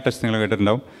അപ്നിയ ടെസ്റ്റ് നിങ്ങൾ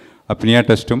കേട്ടിട്ടുണ്ടാവും. അപ്നിയ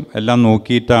ടെസ്റ്റും എല്ലാം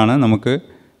നോക്കിയിട്ടാണ് നമുക്ക്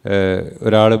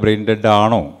ഒരാൾ ബ്രെയിൻ ഡെഡ്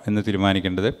ആണോ എന്ന്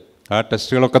തീരുമാനിക്കേണ്ടത്. ആ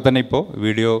ടെസ്റ്റുകളൊക്കെ തന്നെ ഇപ്പോൾ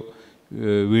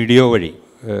വീഡിയോ വഴി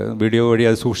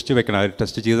അത് സൂക്ഷിച്ച് വെക്കണം. അത്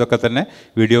ടെസ്റ്റ് ചെയ്തൊക്കെ തന്നെ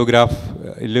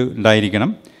വീഡിയോഗ്രാഫിൽ ഉണ്ടായിരിക്കണം.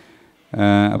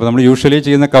 അപ്പോൾ നമ്മൾ യൂഷ്വലി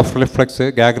ചെയ്യുന്ന cough reflux,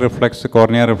 gag reflux,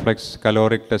 cornea reflux,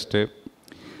 caloric test,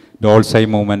 dolls I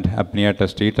movement, apnoea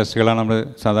test, ഈ ടെസ്റ്റുകളാണ് നമ്മൾ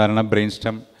സാധാരണ ബ്രെയിൻ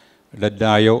സ്റ്റെം ഡെഡ്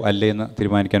ആയോ അല്ലേ എന്ന്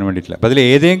തീരുമാനിക്കാൻ വേണ്ടിയിട്ടില്ല. അപ്പോൾ അതിൽ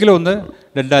ഏതെങ്കിലും ഒന്ന്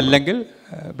ഡെഡ് അല്ലെങ്കിൽ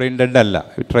ബ്രെയിൻ ഡെഡ് അല്ല,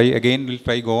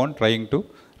 will go on trying to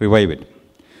revive it.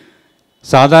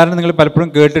 സാധാരണ നിങ്ങൾ പലപ്പോഴും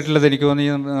കേട്ടിട്ടുള്ളത്, എനിക്ക് തോന്നി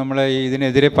നമ്മളെ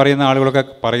ഇതിനെതിരെ പറയുന്ന ആളുകളൊക്കെ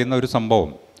പറയുന്ന ഒരു സംഭവം,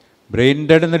 ബ്രെയിൻ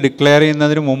ഡെഡ് എന്ന് ഡിക്ലെയർ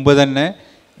ചെയ്യുന്നതിന് മുമ്പ് തന്നെ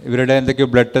ഇവരുടെ എന്തൊക്കെയോ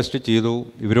ബ്ലഡ് ടെസ്റ്റ് ചെയ്തു,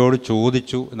 ഇവരോട്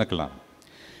ചോദിച്ചു എന്നൊക്കെയുള്ളതാണ്.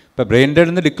 ഇപ്പോൾ ബ്രെയിൻ ഡെഡ്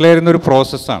എന്ന് ഡിക്ലെയർ ചെയ്യുന്ന ഒരു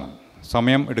പ്രോസസ്സാണ്,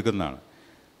 സമയം എടുക്കുന്നതാണ്.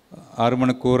 6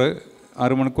 മണിക്കൂർ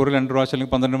 2 പ്രാവശ്യം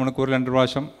അല്ലെങ്കിൽ 12 മണിക്കൂർ 2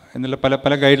 പ്രാവശ്യം എന്നുള്ള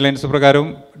പല ഗൈഡ് ലൈൻസ് പ്രകാരവും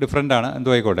ഡിഫറെൻ്റ് ആണ്.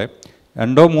 എന്തോ ആയിക്കോട്ടെ,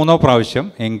 2-3 പ്രാവശ്യം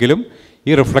എങ്കിലും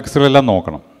ഈ റിഫ്ലക്സുകളെല്ലാം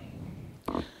നോക്കണം.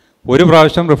 ഒരു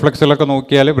പ്രാവശ്യം റിഫ്ലക്സുകളൊക്കെ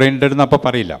നോക്കിയാൽ ബ്രെയിൻ ഡെഡ് എന്ന് അപ്പോൾ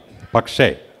പറയില്ല. പക്ഷേ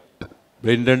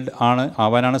ബ്രെയിൻ ഡെഡ്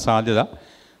ആവാനാണ് സാധ്യത.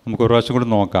 നമുക്ക് ഒരു പ്രാവശ്യം കൂടി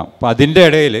നോക്കാം. അപ്പോൾ അതിൻ്റെ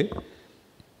ഇടയിൽ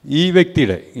ഈ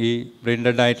വ്യക്തിയുടെ, ഈ ബ്രെയിൻ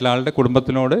ഡെഡ് ആയിട്ടുള്ള ആളുടെ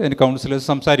കുടുംബത്തിനോട് എനിക്ക് കൗൺസിലേഴ്സ്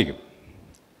സംസാരിക്കും.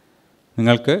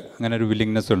 നിങ്ങൾക്ക് അങ്ങനെ ഒരു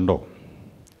വില്ലിങ്നെസ് ഉണ്ടോ?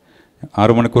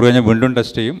 6 മണിക്കൂർ കഴിഞ്ഞാൽ വീണ്ടും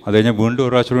ടെസ്റ്റ് ചെയ്യും, അത് കഴിഞ്ഞാൽ വീണ്ടും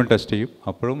ഒരു പ്രാവശ്യം കൂടി ടെസ്റ്റ് ചെയ്യും.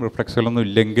 അപ്പോഴും റിഫ്ലക്സുകളൊന്നും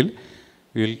ഇല്ലെങ്കിൽ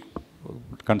will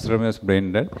consider as brain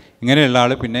dead. ഇങ്ങനെയുള്ള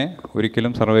ആൾ പിന്നെ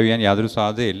ഒരിക്കലും സർവൈവ് ചെയ്യാൻ യാതൊരു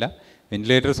സാധ്യതയില്ല.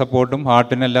 വെന്റിലേറ്റർ സപ്പോർട്ടും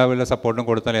ഹാർട്ടിന് എല്ലാവിധ സപ്പോർട്ടും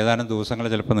കൊടുത്താൽ ഏതാനും ദിവസങ്ങൾ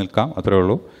ചിലപ്പോൾ നിൽക്കാം, അത്രേ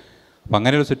ഉള്ളൂ. അപ്പോൾ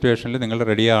അങ്ങനെ ഒരു സിറ്റുവേഷനിൽ നിങ്ങൾ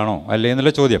റെഡിയാണോ അല്ലേ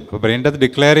എന്നുള്ള ചോദ്യം. അപ്പോൾ ബ്രെയിൻ ഡെത്ത്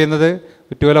ഡിക്ലെയർ ചെയ്യുന്നത്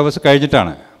 12 hours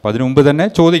കഴിഞ്ഞിട്ടാണ്. അപ്പോൾ അതിനു മുമ്പ് തന്നെ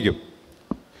ചോദിക്കും.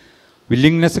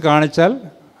 വില്ലിങ്നെസ് കാണിച്ചാൽ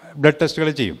ബ്ലഡ് ടെസ്റ്റുകൾ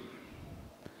ചെയ്യും.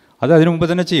 അത് അതിനു മുമ്പ്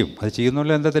തന്നെ ചെയ്യും. അത്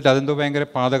ചെയ്യുന്നതിൽ എന്താ തെറ്റ്? അതെന്തോ ഭയങ്കര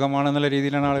പാതകമാണെന്നുള്ള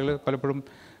രീതിയിലാണ് ആളുകൾ പലപ്പോഴും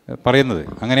പറയുന്നത്.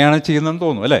 അങ്ങനെയാണ് ചെയ്യുന്നതെന്ന്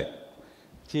തോന്നുന്നു അല്ലേ?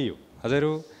 ചെയ്യും.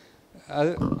 അത്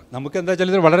നമുക്ക് എന്താ വെച്ചാൽ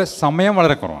ഇത് സമയം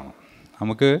വളരെ കുറവാണ്.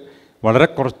 നമുക്ക് വളരെ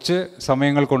കുറച്ച്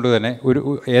സമയങ്ങൾ കൊണ്ട് തന്നെ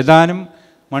ഏതാനും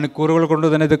മണിക്കൂറുകൾ കൊണ്ട്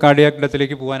തന്നെ ഇത് കാർഡിയാക്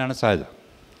ഡെത്തിലേക്ക് പോകാനാണ് സാധ്യത.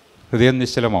 ഹൃദയം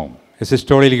നിശ്ചലമാവും,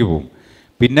 സിസ്റ്റോളിലേക്ക് പോകും.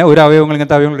 പിന്നെ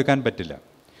ഇങ്ങനത്തെ അവയവങ്ങൾ എടുക്കാൻ പറ്റില്ല.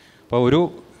 അപ്പോൾ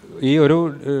ഒരു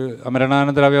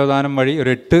മരണാനന്തര അവയവദാനം വഴി ഒരു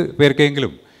 8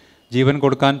 പേർക്കെങ്കിലും ജീവൻ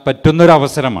കൊടുക്കാൻ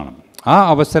പറ്റുന്നൊരവസരമാണ്. ആ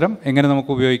അവസരം എങ്ങനെ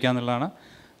നമുക്ക് ഉപയോഗിക്കാം എന്നുള്ളതാണ്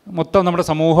മൊത്തം നമ്മുടെ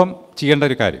സമൂഹം ചെയ്യേണ്ട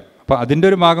ഒരു കാര്യം. അപ്പോൾ അതിൻ്റെ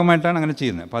ഒരു ഭാഗമായിട്ടാണ് അങ്ങനെ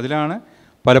ചെയ്യുന്നത്. അപ്പോൾ അതിലാണ്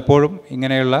പലപ്പോഴും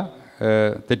ഇങ്ങനെയുള്ള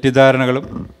തെറ്റിദ്ധാരണകളും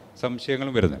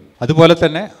സംശയങ്ങളും വരുന്നത്. അതുപോലെ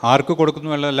തന്നെ ആർക്ക് കൊടുക്കുന്നു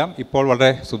എന്നെല്ലാം ഇപ്പോൾ വളരെ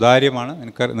സുതാര്യമാണ്.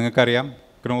 നിങ്ങൾക്കറിയാം,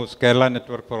 Kerala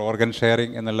network four organ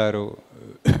sharing എന്നുള്ള ഒരു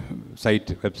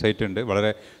വെബ്സൈറ്റ് ഉണ്ട്.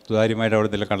 വളരെ സുതാര്യമായിട്ട് അവിടെ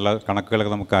ഇതിലെ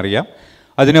കണക്കുകളൊക്കെ നമുക്കറിയാം.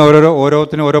 അതിന്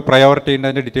ഓരോത്തിനും ഓരോ പ്രയോറിറ്റി ഉണ്ട്.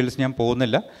 അതിൻ്റെ ഡീറ്റെയിൽസ് ഞാൻ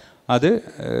പോകുന്നില്ല. അത്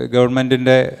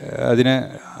ഗവൺമെൻറ്റിൻ്റെ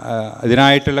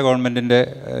അതിനായിട്ടുള്ള ഗവൺമെൻറ്റിൻ്റെ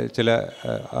ചില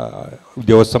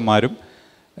ഉദ്യോഗസ്ഥന്മാരും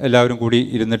എല്ലാവരും കൂടി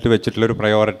ഇരുന്നിട്ട് വെച്ചിട്ടുള്ളൊരു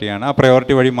പ്രയോറിറ്റിയാണ്. ആ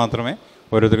പ്രയോറിറ്റി വഴി മാത്രമേ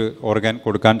ഓരോരുത്തർ ഓർഗാൻ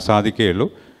കൊടുക്കാൻ സാധിക്കുകയുള്ളൂ.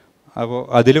 അപ്പോൾ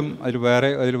അതിൽ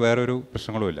വേറൊരു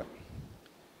പ്രശ്നങ്ങളുമില്ല.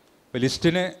 ഇപ്പോൾ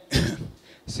ലിസ്റ്റിന്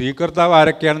സ്വീകർത്താവ്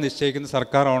ആരൊക്കെയാണ് നിശ്ചയിക്കുന്നത്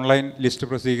സർക്കാർ ഓൺലൈൻ ലിസ്റ്റ്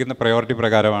പ്രസിദ്ധീകരിക്കുന്ന പ്രയോറിറ്റി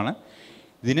പ്രകാരമാണ്.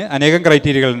 ഇതിന് അനേകം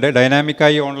ക്രൈറ്റീരിയകളുണ്ട്.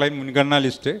 ഡൈനാമിക്കായി ഓൺലൈൻ മുൻഗണനാ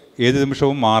ലിസ്റ്റ് ഏത്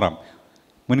നിമിഷവും മാറാം.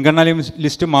 മുൻഗണനാ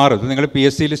ലിസ്റ്റ് മാറും. ഇത് നിങ്ങൾ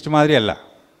PSC ലിസ്റ്റ് മാതിരിയല്ല,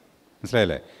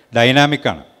 മനസ്സിലായില്ലേ?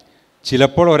 ഡൈനാമിക്കാണ്.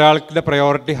 ചിലപ്പോൾ ഒരാളുടെ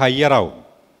പ്രയോറിറ്റി ഹയ്യർ ആവും.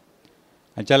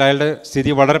 എന്നുവെച്ചാൽ അയാളുടെ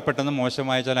സ്ഥിതി വളരെ പെട്ടെന്ന്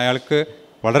മോശമായാൽ അയാൾക്ക്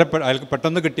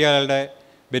പെട്ടെന്ന് കിട്ടിയ അയാളുടെ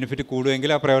ബെനിഫിറ്റ്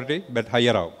കൂടുമെങ്കിൽ ആ പ്രയോറിറ്റി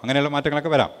ഹയ്യർ ആവും. അങ്ങനെയുള്ള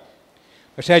മാറ്റങ്ങളൊക്കെ വരാം.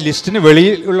 പക്ഷേ ആ ലിസ്റ്റിന്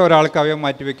വെളിയിലുള്ള ഒരാൾക്ക് അവയവം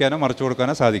മാറ്റിവെക്കാനോ മറിച്ചു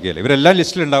കൊടുക്കാനോ സാധിക്കില്ല. ഇവരെല്ലാം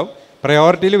ലിസ്റ്റിലുണ്ടാവും.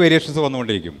 പ്രയോറിറ്റിയിൽ വേരിയേഷൻസ്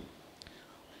വന്നുകൊണ്ടിരിക്കും.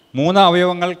 3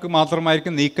 അവയവങ്ങൾക്ക്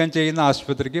മാത്രമായിരിക്കും നീക്കം ചെയ്യുന്ന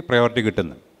ആശുപത്രിക്ക് പ്രയോറിറ്റി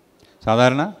കിട്ടുന്നത്.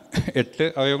 സാധാരണ 8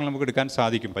 അവയവങ്ങൾ നമുക്ക് എടുക്കാൻ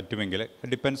പറ്റുമെങ്കിൽ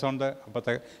ഡിപ്പെൻസ് ഓൺ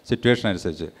അപ്പോഴത്തെ സിറ്റുവേഷൻ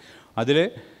അനുസരിച്ച്. അതിൽ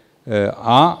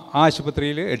ആ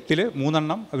ആശുപത്രിയിൽ 8-ൽ 3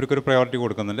 എണ്ണം അവർക്കൊരു പ്രയോറിറ്റി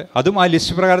കൊടുക്കുന്നുണ്ട്. അതും ആ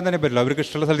ലിസ്റ്റ് പ്രകാരം തന്നെ പറ്റില്ല. അവർക്ക്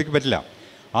ഇഷ്ടമുള്ള സ്ഥലത്തേക്ക് പറ്റില്ല.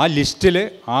 ആ ലിസ്റ്റിൽ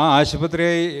ആ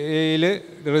ആശുപത്രിയിൽ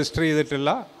രജിസ്റ്റർ ചെയ്തിട്ടുള്ള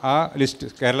ആ ലിസ്റ്റ്,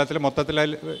 കേരളത്തിൽ മൊത്തത്തിൽ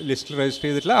ലിസ്റ്റിൽ രജിസ്റ്റർ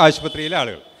ചെയ്തിട്ടുള്ള ആശുപത്രിയിലെ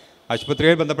ആളുകൾ,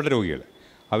 ആശുപത്രിയുമായി ബന്ധപ്പെട്ട രോഗികൾ,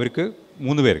 അവർക്ക്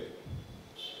 3 പേർക്ക്.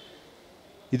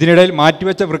 ഇതിനിടയിൽ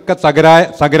മാറ്റിവെച്ച വൃക്ക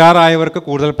തകരാറായവർക്ക്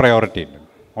കൂടുതൽ പ്രയോറിറ്റി ഉണ്ട്.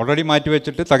 ഓൾറെഡി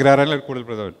മാറ്റിവെച്ചിട്ട് തകരാറായവർക്ക്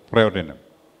കൂടുതൽ പ്രയോറിറ്റി ഉണ്ട്.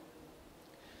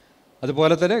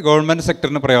 അതുപോലെ തന്നെ ഗവൺമെൻറ്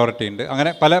സെക്ടറിന് പ്രയോറിറ്റി ഉണ്ട്.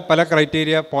 അങ്ങനെ പല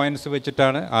ക്രൈറ്റീരിയ പോയിൻറ്റ്സ്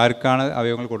വെച്ചിട്ടാണ് ആർക്കാണ്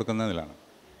അവയവങ്ങൾ കൊടുക്കുന്നതിലാണ്.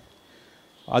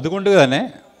 അതുകൊണ്ട് തന്നെ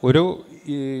ഒരു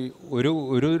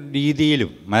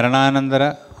രീതിയിലും മരണാനന്തര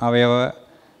അവയവ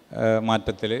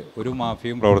മാറ്റത്തിൽ ഒരു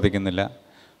മാഫിയും പ്രവർത്തിക്കുന്നില്ല.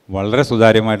 വളരെ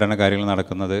സുതാര്യമായിട്ടാണ് കാര്യങ്ങൾ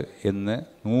നടക്കുന്നത് എന്ന്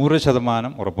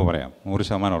 100% ഉറപ്പ് പറയാം.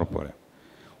 100% ഉറപ്പ് പറയാം.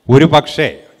 ഒരു പക്ഷേ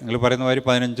നിങ്ങൾ പറയുന്ന മാതിരി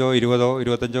 15, 20,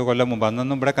 25 കൊല്ലം മുമ്പ്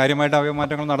അന്നൊന്നും ഇവിടെ കാര്യമായിട്ട് അവയവ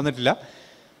മാറ്റങ്ങൾ നടന്നിട്ടില്ല.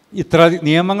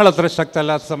 നിയമങ്ങൾ അത്ര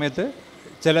ശക്തമല്ലാത്ത സമയത്ത്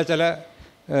ചില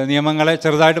നിയമങ്ങളെ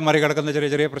ചെറുതായിട്ട് മറികടക്കുന്ന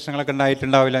ചെറിയ പ്രശ്നങ്ങളൊക്കെ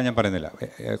ഉണ്ടായിട്ടുണ്ടാവില്ല ഞാൻ പറയുന്നില്ല.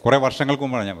 കുറേ വർഷങ്ങൾക്ക്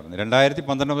മുമ്പാണ് ഞാൻ പറഞ്ഞത്.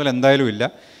 2012 മുതൽ എന്തായാലും ഇല്ല.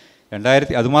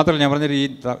 അതുമാത്രമല്ല, ഞാൻ പറഞ്ഞത് ഈ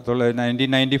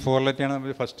 1994-ലാണ്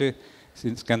നമ്മൾ ഫസ്റ്റ്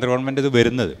കേന്ദ്ര ഗവൺമെൻറ് ഇത്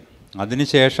വരുന്നത്.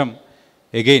 അതിനുശേഷം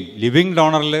എഗെയിൻ ലിവിങ്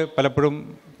ഡോണറിൽ പലപ്പോഴും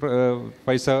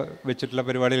പൈസ വെച്ചിട്ടുള്ള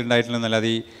പരിപാടികൾ ഉണ്ടായിട്ടില്ലെന്നല്ലാതെ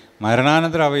ഈ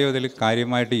മരണാനന്തര അവയവത്തിൽ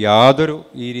കാര്യമായിട്ട് യാതൊരു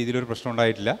ഈ രീതിയിലൊരു പ്രശ്നം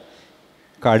ഉണ്ടായിട്ടില്ല.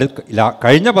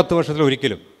 കഴിഞ്ഞ 10 വർഷത്തിൽ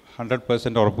ഒരിക്കലും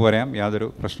 100% ഉറപ്പ് പറയാം, യാതൊരു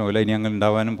പ്രശ്നവുമില്ല. ഇനി അങ്ങനെ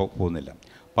ഉണ്ടാവാനും പോകുന്നില്ല.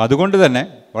 അപ്പോൾ അതുകൊണ്ട് തന്നെ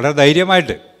വളരെ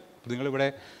ധൈര്യമായിട്ട് നിങ്ങളിവിടെ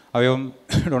അവയവം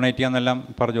ഡൊണേറ്റ് ചെയ്യാമെന്നെല്ലാം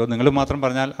പറഞ്ഞു. നിങ്ങൾ മാത്രം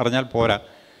അറിഞ്ഞാൽ പോരാ,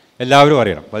 എല്ലാവരും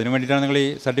അറിയണം. അപ്പോൾ അതിന് വേണ്ടിയിട്ടാണ് നിങ്ങൾ ഈ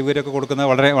സർട്ടിഫിക്കറ്റൊക്കെ കൊടുക്കുന്നത്.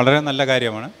 വളരെ നല്ല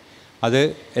കാര്യമാണ്. അത്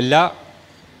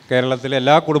കേരളത്തിലെ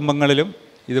എല്ലാ കുടുംബങ്ങളിലും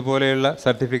ഇതുപോലെയുള്ള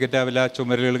സർട്ടിഫിക്കറ്റ് എല്ലാ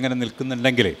ചുമരുകൾ ഇങ്ങനെ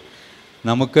നിൽക്കുന്നുണ്ടെങ്കിൽ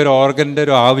നമുക്കൊരു ഓർഗൻ്റെ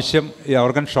ഒരു ആവശ്യം, ഈ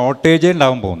ഓർഗൻ ഷോർട്ടേജേ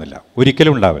ഉണ്ടാവാൻ പോകുന്നില്ല,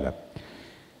 ഒരിക്കലും ഉണ്ടാവില്ല.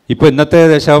 ഇപ്പോൾ ഇന്നത്തെ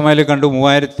ദശാവമയിൽ കണ്ടു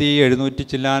 3700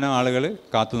 ചില്ലാനം ആളുകൾ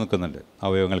കാത്തു നിൽക്കുന്നുണ്ട്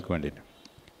അവയവങ്ങൾക്ക് വേണ്ടിയിട്ട്.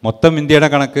 മൊത്തം ഇന്ത്യയുടെ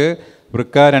കണക്ക്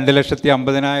വൃക്ക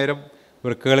 2,50,000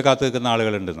 വൃക്കകൾ കാത്തു നിൽക്കുന്ന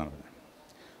ആളുകളുണ്ടെന്നാണ്.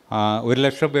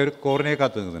 1,00,000 പേര് കോറിനെ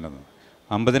കാത്തു നിൽക്കുന്നുണ്ടെന്ന്.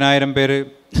 50,000 പേര്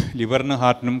ലിവറിനും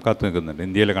ഹാർട്ടിനും കാത്തു നിൽക്കുന്നുണ്ട്.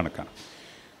 ഇന്ത്യയിലെ കണക്കാണ്.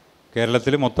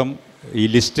 കേരളത്തിൽ മൊത്തം ഈ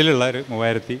ലിസ്റ്റിലുള്ള ഒരു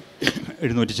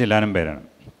 3700 ചില്ലാനം പേരാണ്.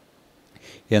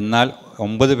 എന്നാൽ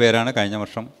 9 പേരാണ് കഴിഞ്ഞ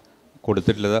വർഷം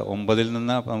കൊടുത്തിട്ടുള്ളത്. 9-ൽ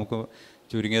നിന്ന് നമുക്ക്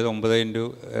ചുരുങ്ങിയത് 9 ഇൻറ്റു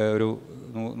ഒരു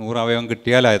 100 അവയവം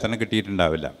കിട്ടിയാൽ തന്നെ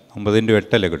കിട്ടിയിട്ടുണ്ടാവില്ല. 9 ഇൻറ്റു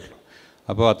 8 കിട്ടുള്ളൂ.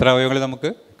 അപ്പോൾ അത്ര അവയവങ്ങൾ നമുക്ക്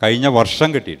കഴിഞ്ഞ വർഷം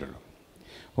കിട്ടിയിട്ടുള്ളൂ.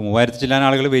 അപ്പോൾ 3000 ചില്ലാൻ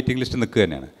ആളുകൾ വെയിറ്റിംഗ് ലിസ്റ്റ് നിൽക്കുക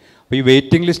തന്നെയാണ്. അപ്പോൾ ഈ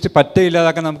വെയിറ്റിംഗ് ലിസ്റ്റ്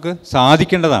ഇല്ലാതാക്കാൻ നമുക്ക്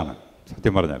സാധിക്കേണ്ടതാണ്.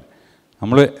 സത്യം പറഞ്ഞാൽ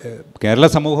നമ്മൾ കേരള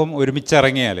സമൂഹം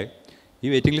ഒരുമിച്ചിറങ്ങിയാൽ ഈ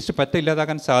വെയിറ്റിംഗ് ലിസ്റ്റ്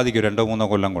ഇല്ലാതാക്കാൻ സാധിക്കും 2-3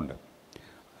 കൊല്ലം കൊണ്ട്.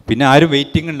 പിന്നെ ആരും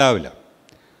വെയിറ്റിംഗ് ഉണ്ടാവില്ല.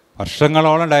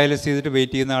 വർഷങ്ങളോളം ഡയാലിസിസ് ചെയ്തിട്ട്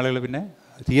വെയിറ്റ് ചെയ്യുന്ന ആളുകൾ പിന്നെ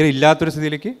തീരെ ഇല്ലാത്തൊരു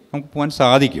സ്ഥിതിയിലേക്ക് നമുക്ക് പോകാൻ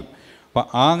സാധിക്കും. അപ്പോൾ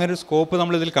അങ്ങനെ ഒരു സ്കോപ്പ്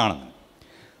നമ്മളിതിൽ കാണുന്നു.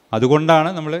 അതുകൊണ്ടാണ്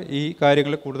നമ്മൾ ഈ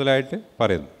കാര്യങ്ങൾ കൂടുതലായിട്ട്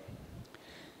പറയുന്നത്.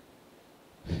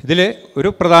 ഇതിൽ ഒരു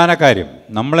പ്രധാന കാര്യം,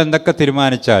 നമ്മൾ എന്തൊക്കെ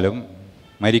തീരുമാനിച്ചാലും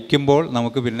മരിക്കുമ്പോൾ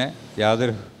നമുക്ക് പിന്നെ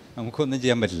നമുക്കൊന്നും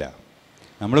ചെയ്യാൻ പറ്റില്ല.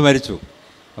 നമ്മൾ മരിച്ചു.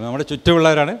 അപ്പോൾ നമ്മുടെ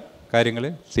ചുറ്റുമുള്ളവരാണ് കാര്യങ്ങൾ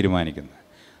തീരുമാനിക്കുന്നത്.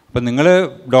 അപ്പം നിങ്ങൾ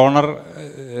ഡോണർ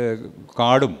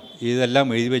കാർഡും ഇതെല്ലാം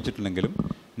എഴുതി വെച്ചിട്ടുണ്ടെങ്കിലും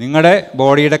നിങ്ങളുടെ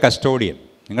ബോഡിയുടെ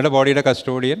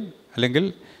കസ്റ്റോഡിയൻ അല്ലെങ്കിൽ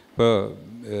ഇപ്പോൾ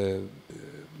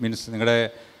മീൻസ് നിങ്ങളുടെ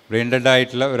ബ്രെയിൻ ഡെഡ്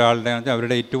ആയിട്ടുള്ള ഒരാളുടെ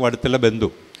അവരുടെ ഏറ്റവും അടുത്തുള്ള ബന്ധു,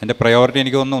 എൻ്റെ പ്രയോറിറ്റി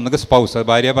എനിക്ക് തോന്നുന്നു ഒന്നുകിൽ സ്പൗസ്, അത്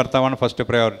ഭാര്യ ഭർത്താവാണ് ഫസ്റ്റ്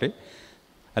പ്രയോറിറ്റി,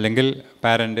 അല്ലെങ്കിൽ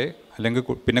പാരൻറ്റ്, അല്ലെങ്കിൽ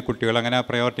പിന്നെ കുട്ടികൾ, അങ്ങനെ ആ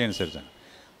പ്രയോറിറ്റി അനുസരിച്ചാണ്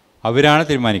അവരാണ്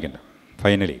തീരുമാനിക്കേണ്ടത്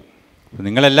ഫൈനലി.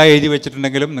 നിങ്ങളെല്ലാം എഴുതി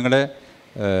വെച്ചിട്ടുണ്ടെങ്കിലും നിങ്ങളുടെ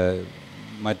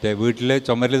മറ്റേ വീട്ടിൽ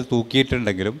ചുമരിൽ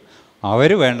തൂക്കിയിട്ടുണ്ടെങ്കിലും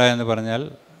അവർ വേണ്ട എന്ന് പറഞ്ഞാൽ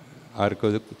ആർക്കും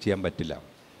ഇത് ചെയ്യാൻ പറ്റില്ല.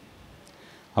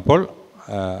 അപ്പോൾ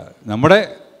നമ്മുടെ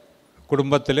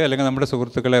കുടുംബത്തിൽ അല്ലെങ്കിൽ നമ്മുടെ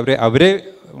സുഹൃത്തുക്കളെ അവരെ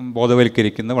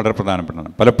ബോധവൽക്കരിക്കുന്നത് വളരെ പ്രധാനപ്പെട്ടതാണ്.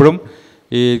 പലപ്പോഴും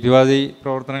ഈ യുക്തിവാദി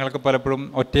പ്രവർത്തനങ്ങളൊക്കെ പലപ്പോഴും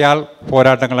ഒറ്റയാൾ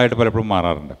പോരാട്ടങ്ങളായിട്ട് പലപ്പോഴും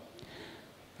മാറാറുണ്ട്.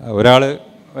 ഒരാൾ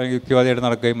യുക്തിവാദിയായിട്ട്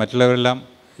നടക്കുകയും മറ്റുള്ളവരെല്ലാം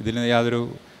ഇതിന് യാതൊരു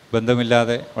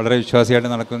ബന്ധമില്ലാതെ വളരെ വിശ്വാസിയായിട്ട്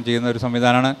നടക്കുകയും ചെയ്യുന്ന ഒരു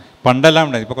സംവിധാനമാണ് പണ്ടെല്ലാം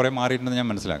ഉണ്ടായത്. ഇപ്പോൾ കുറേ മാറിയിട്ടുണ്ടെന്ന് ഞാൻ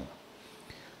മനസ്സിലാക്കുന്നു.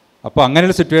 അപ്പോൾ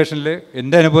അങ്ങനെയുള്ള സിറ്റുവേഷനിൽ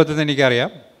എൻ്റെ അനുഭവത്തിൽ നിന്ന്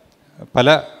എനിക്കറിയാം, പല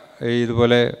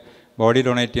ഇതുപോലെ ബോഡി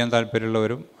ഡൊണേറ്റ് ചെയ്യാൻ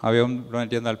താല്പര്യമുള്ളവരും അവയവം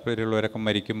ഡൊണേറ്റ് ചെയ്യാൻ താല്പര്യമുള്ളവരൊക്കെ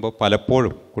മരിക്കുമ്പോൾ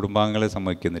പലപ്പോഴും കുടുംബാംഗങ്ങൾ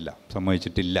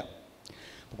സമ്മതിച്ചിട്ടില്ല.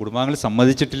 കുടുംബാംഗങ്ങൾ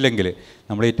സമ്മതിച്ചിട്ടില്ലെങ്കിൽ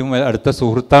നമ്മുടെ ഏറ്റവും അടുത്ത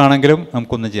സുഹൃത്താണെങ്കിലും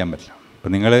നമുക്കൊന്നും ചെയ്യാൻ പറ്റില്ല.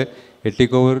 ഇപ്പോൾ നിങ്ങൾ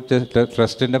കോവൂർ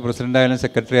ട്രസ്റ്റിൻ്റെ പ്രസിഡൻ്റ് ആയാലും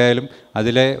സെക്രട്ടറി ആയാലും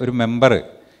അതിലെ ഒരു മെമ്പർ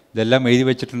ഇതെല്ലാം എഴുതി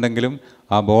വെച്ചിട്ടുണ്ടെങ്കിലും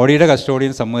ആ ബോഡിയുടെ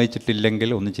കസ്റ്റോഡിയൻ സമ്മതിച്ചിട്ടില്ലെങ്കിൽ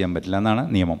ഒന്നും ചെയ്യാൻ പറ്റില്ല എന്നാണ്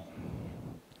നിയമം.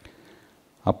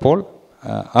 അപ്പോൾ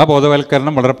ആ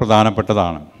ബോധവൽക്കരണം വളരെ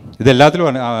പ്രധാനപ്പെട്ടതാണ്. ഇതെല്ലാത്തിലും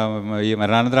ഈ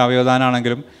മരണാനന്തര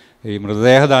അവയവദാനമാണെങ്കിലും ഈ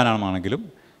മൃതദേഹദാനമാണെങ്കിലും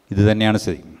ഇത് തന്നെയാണ്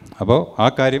സ്ഥിതി. അപ്പോൾ ആ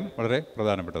കാര്യം വളരെ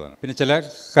പ്രധാനപ്പെട്ടതാണ്. പിന്നെ ചില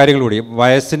കാര്യങ്ങൾ കൂടി,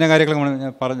 വയസ്സിൻ്റെ കാര്യങ്ങൾ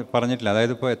പറഞ്ഞിട്ടില്ല.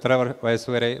 അതായത് ഇപ്പോൾ എത്ര വയസ്സ്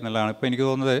വരെ എന്നുള്ളതാണ്. ഇപ്പോൾ എനിക്ക്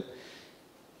തോന്നുന്നത്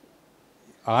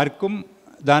ആർക്കും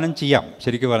ദാനം ചെയ്യാം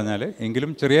ശരിക്കും പറഞ്ഞാൽ.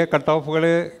 എങ്കിലും ചെറിയ കട്ട് ഓഫുകൾ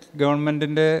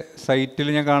ഗവൺമെൻറ്റിൻ്റെ സൈറ്റിൽ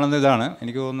ഞാൻ കാണുന്ന ഇതാണ്.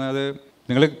 എനിക്ക് തോന്നുന്നത്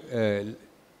നിങ്ങൾ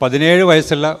 17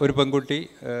 വയസ്സുള്ള ഒരു പെൺകുട്ടി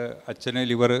അച്ഛന്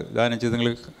ലിവർ ദാനം ചെയ്ത് നിങ്ങൾ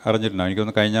അറിഞ്ഞിട്ടുണ്ടാവും.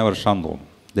 എനിക്കൊന്ന് കഴിഞ്ഞ വർഷമാണെന്ന് തോന്നുന്നു,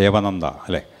 ദേവനന്ദ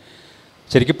അല്ലേ.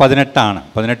 ശരിക്കും 18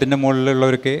 18ൻ്റെ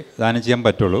മുകളിലുള്ളവർക്ക് ദാനം ചെയ്യാൻ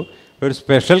പറ്റുള്ളൂ. ഒരു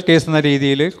സ്പെഷ്യൽ കേസ് എന്ന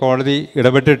രീതിയിൽ കോടതി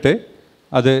ഇടപെട്ടിട്ട്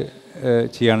അത്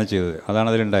ചെയ്യാണ് ചെയ്തത്. അതാണ്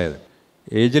അതിലുണ്ടായത്.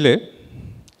 ഏജിൽ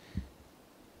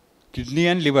കിഡ്നി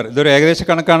ആൻഡ് ലിവർ ഇതൊരു ഏകദേശ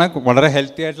കണക്കാണ്. വളരെ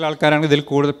ഹെൽത്തി ആയിട്ടുള്ള ആൾക്കാരാണെങ്കിൽ ഇതിൽ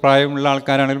കൂടുതൽ പ്രായമുള്ള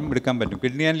ആൾക്കാരാണെങ്കിലും എടുക്കാൻ പറ്റും.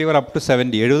 Kidney and liver up to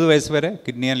 70 വയസ്സ് വരെ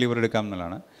കിഡ്നി ആൻഡ് ലിവർ എടുക്കാം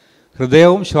എന്നുള്ളതാണ്.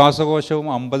 ഹൃദയവും ശ്വാസകോശവും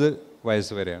 50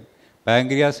 വയസ്സ് വരെയാണ്.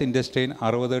 പാങ്ക്രിയാസ് ഇൻറ്റസ്റ്റൈൻ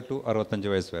 60 to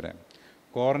 65 വയസ്സ് വരെയാണ്.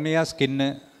 കോർണിയ സ്കിന്ന്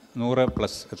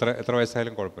 100+, എത്ര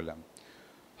വയസ്സായാലും കുഴപ്പമില്ല.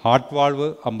 ഹാർട്ട് വാൾവ്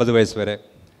 50 വയസ്സ് വരെ,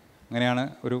 അങ്ങനെയാണ്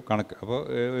ഒരു കണക്ക്. അപ്പോൾ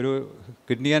ഒരു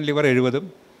kidney and liver 70,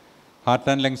 heart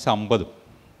and lungs 50,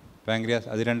 pancreas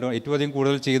അത് രണ്ടും ഏറ്റവും അധികം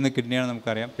കൂടുതൽ ചെയ്യുന്ന കിഡ്നിയാണ്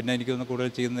നമുക്കറിയാം. പിന്നെ എനിക്ക് തോന്നുന്നു കൂടുതൽ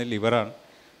ചെയ്യുന്നത് ലിവറാണ്.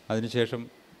 അതിനുശേഷം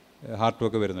ഹാർട്ടും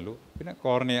ഒക്കെ വരുന്നുള്ളൂ. പിന്നെ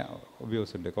കോർണിയ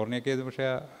ഒബ്യൂസ് ഉണ്ട്. കോർണിയൊക്കെ ഇത് പക്ഷേ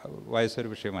വയസ്സൊരു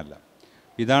വിഷയമല്ല.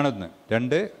 ഇതാണൊന്ന്.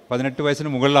 18 വയസ്സിന്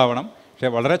മുകളിലാവണം. പക്ഷേ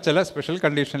വളരെ ചില സ്പെഷ്യൽ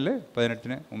കണ്ടീഷനിൽ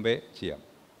 18ന് മുമ്പേ ചെയ്യാം.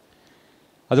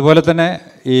 അതുപോലെ തന്നെ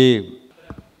ഈ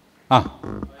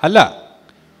അല്ല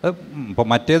അത് ഇപ്പോൾ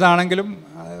മറ്റേതാണെങ്കിലും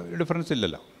ഡിഫറൻസ്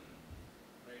ഇല്ലല്ലോ.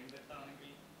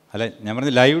 അല്ല ഞാൻ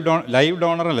പറഞ്ഞത് ലൈവ്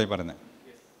ഡോണറല്ലേ പറയുന്നത്.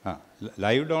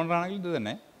 ലൈവ് ഡോണർ ആണെങ്കിൽ ഇത്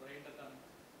തന്നെ,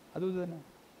 അതും ഇത് തന്നെ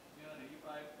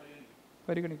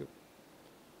പരിഗണിക്കും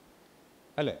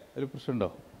അല്ലേ. ഒരു പ്രശ്നമുണ്ടോ?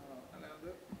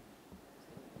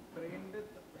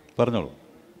 പറഞ്ഞോളൂ.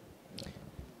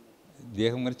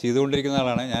 ഇദ്ദേഹം ഇങ്ങനെ ചെയ്തുകൊണ്ടിരിക്കുന്ന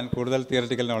ആളാണ്. ഞാൻ കൂടുതൽ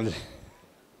തിയററ്റിക്കൽ നോളജ്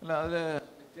അല്ല. അതിൽ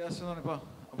വ്യത്യാസം ഇപ്പോൾ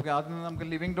ആദ്യം നമുക്ക്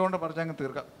ലിവിങ് ഡോണർ പറഞ്ഞങ്ങ്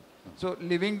തീർക്കാം. So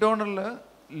living ഡോണറിൽ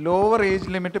lower age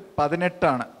limit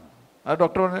 18. അത്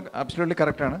ഡോക്ടർ പറഞ്ഞ അബ്സല്യൂട്ട്ലി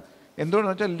കറക്റ്റാണ്.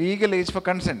 എന്തുകൊണ്ടെന്ന് വെച്ചാൽ ലീഗൽ ഏജ് ഫോർ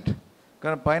കൺസെൻറ്റ്.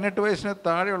 കാരണം 18 വയസ്സിന്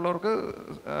താഴെയുള്ളവർക്ക്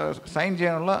സൈൻ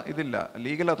ചെയ്യാനുള്ള ഇതില്ല,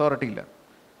 ലീഗൽ അതോറിറ്റി ഇല്ല.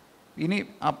 ഇനി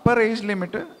upper age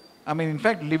limit,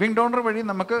 in fact living donor വഴി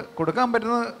നമുക്ക് കൊടുക്കാൻ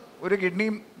പറ്റുന്ന ഒരു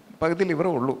കിഡ്നിയും പകുതി ലിവറേ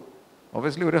ഉള്ളൂ.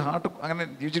 ഒബ്വിയസ്ലി ഒരു ഹാർട്ട് അങ്ങനെ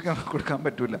ജീവിച്ചിരിക്കാൻ കൊടുക്കാൻ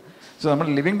പറ്റില്ല. സോ നമ്മൾ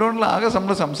ലിവിങ് ഡോണറിൽ ആകെ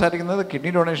നമ്മൾ സംസാരിക്കുന്നത് കിഡ്നി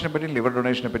ഡൊണേഷനെ പറ്റിയും ലിവർ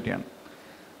ഡൊണേഷനെ പറ്റിയാണ്.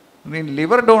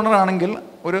 ലിവർ ഡോണർ ആണെങ്കിൽ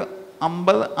ഒരു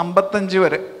 50-55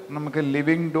 വരെ നമുക്ക്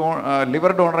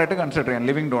ലിവർ ഡോണറായിട്ട് കൺസിഡർ ചെയ്യാം.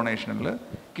 ലിവിങ് ഡൊണേഷനിൽ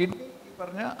കിഡ്നി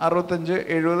പറഞ്ഞ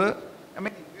 65-70,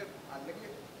 അല്ലെങ്കിൽ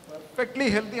പെർഫെക്റ്റ്ലി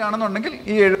ഹെൽത്തി ആണെന്നുണ്ടെങ്കിൽ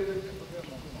ഈ 70.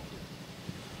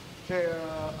 പക്ഷേ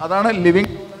അതാണ്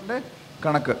ലിവിങ് ഡോണറിൻ്റെ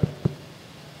കണക്ക്.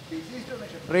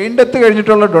 ബ്രെയിൻ ഡെത്ത്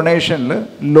കഴിഞ്ഞിട്ടുള്ള ഡൊണേഷനിൽ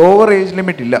ലോവർ ഏജ്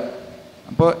ലിമിറ്റ് ഇല്ല.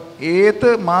 അപ്പോൾ ഏത്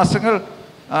മാസങ്ങൾ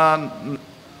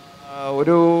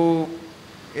ഒരു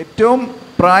ഏറ്റവും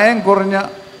പ്രായം കുറഞ്ഞ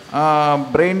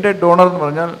ബ്രെയിൻ ഡെഡ് ഡോണർ എന്ന്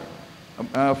പറഞ്ഞാൽ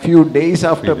ഫ്യൂ ഡേയ്സ്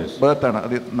ആഫ്റ്റർ ബർത്ത് ആണ്.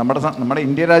 അത് നമ്മുടെ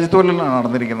ഇന്ത്യ രാജ്യത്ത് പോലുള്ള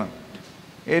നടന്നിരിക്കുന്നത്.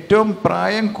 ഏറ്റവും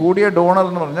പ്രായം കൂടിയ ഡോണർ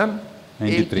എന്ന് പറഞ്ഞാൽ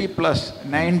 80+,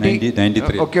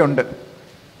 90 ഒക്കെ ഉണ്ട്.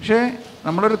 പക്ഷേ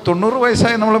നമ്മളൊരു 90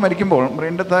 വയസ്സായി നമ്മൾ മരിക്കുമ്പോൾ,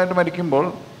 ബ്രെയിൻ ഡെത്തായിട്ട് മരിക്കുമ്പോൾ,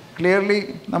 ക്ലിയർലി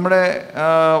നമ്മുടെ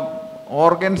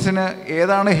ഓർഗൻസിന്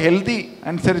ഏതാണ് ഹെൽത്തി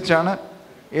അനുസരിച്ചാണ്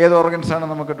ഏത് ഓർഗൻസാണ്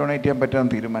നമുക്ക് ഡൊണേറ്റ് ചെയ്യാൻ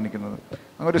പറ്റുമെന്ന് തീരുമാനിക്കുന്നത്.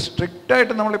 അങ്ങനെ ഒരു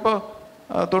സ്ട്രിക്റ്റായിട്ട് നമ്മളിപ്പോൾ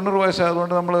 90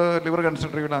 വയസ്സായതുകൊണ്ട് നമ്മൾ ലിവർ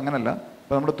കൺസിഡർ ചെയ്യില്ല, അങ്ങനല്ല.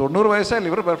 ഇപ്പോൾ നമ്മൾ 90 വയസ്സായി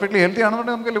ലിവർ പെർഫെക്റ്റ്ലി ഹെൽത്തി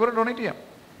ആണെന്നുണ്ടെങ്കിൽ നമുക്ക് ലിവർ ഡൊണേറ്റ് ചെയ്യാം.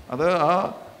 അത്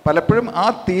പലപ്പോഴും ആ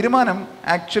തീരുമാനം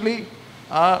ആക്ച്വലി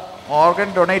ആ ഓർഗൻ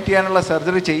ഡൊണേറ്റ് ചെയ്യാനുള്ള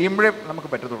സർജറി ചെയ്യുമ്പോഴേ നമുക്ക്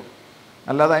പറ്റത്തുള്ളൂ.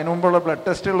 അല്ലാതെ അതിനു മുമ്പുള്ള ബ്ലഡ്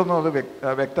ടെസ്റ്റുകളൊന്നും അത്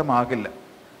വ്യക്തമാകില്ല.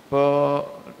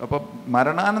 അപ്പോൾ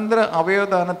മരണാനന്തര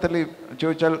അവയവദാനത്തിൽ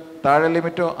ചോദിച്ചാൽ താഴെ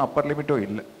ലിമിറ്റോ അപ്പർ ലിമിറ്റോ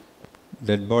ഇല്ല.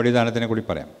 ഡെഡ് ബോഡി ദാനത്തിനെ കൂടി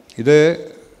പറയാം.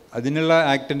 അതിനുള്ള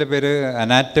ആക്ടിൻ്റെ പേര്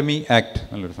അനാറ്റമി ആക്ട്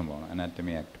എന്നുള്ളൊരു സംഭവമാണ്.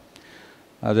 അനാറ്റമി ആക്ട്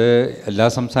അത് എല്ലാ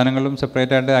സംസ്ഥാനങ്ങളിലും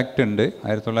സെപ്പറേറ്റ് ആയിട്ട് ആക്ട് ഉണ്ട്.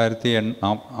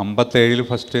 1957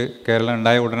 ഫസ്റ്റ് കേരളം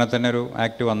ഉണ്ടായ ഉടനെ തന്നെ ഒരു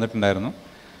ആക്ട് വന്നിട്ടുണ്ടായിരുന്നു.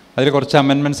 അതിൽ കുറച്ച്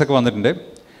അമെൻമെൻറ്റ്സ് ഒക്കെ വന്നിട്ടുണ്ട്.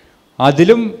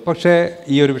 അതിലും പക്ഷേ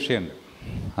ഈ ഒരു വിഷയമുണ്ട്.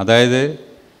 അതായത്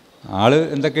ആൾ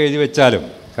എന്തൊക്കെ എഴുതി വെച്ചാലും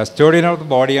കസ്റ്റോഡിയൻ ഓഫ് ദ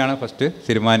ബോഡിയാണ് ഫസ്റ്റ്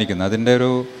തീരുമാനിക്കുന്നത്. അതിൻ്റെ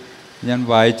ഞാൻ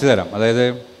വായിച്ചു തരാം. അതായത്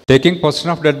taking possession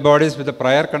of dead bodies with the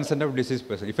prior consent of deceased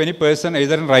person. If any person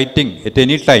either in writing at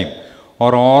any time or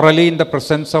orally in the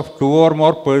presence of 2 or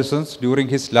more persons during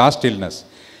his last illness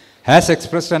has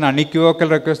expressed an unequivocal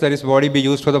request that his body be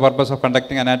used for the purpose of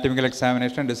conducting anatomical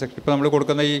examination and dissection. ഇപ്പോൾ നമ്മൾ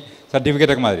കൊടുക്കുന്ന ഈ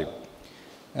certificate ഒക്കെ മാതിരി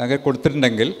അങ്ങനെ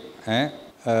കൊടുത്തിട്ടുണ്ടെങ്കിൽ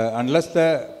unless the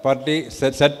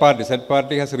said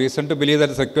party has reason to believe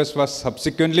that the request was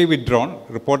subsequently withdrawn,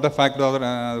 report the fact to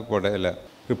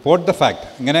the fact.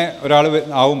 ഇങ്ങനെ ഒരാൾ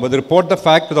ആവുമ്പോൾ report the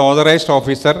fact to the authorized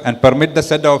officer and permit the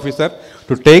said officer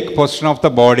to take possession of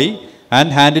the body and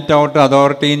hand it out to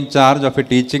authority in charge of a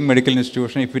teaching medical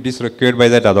institution if it is required by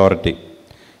that authority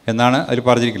എന്നാണ് അതിൽ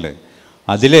പറഞ്ഞിരിക്കുന്നത്.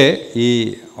 അതിൽ ഈ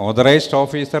authorised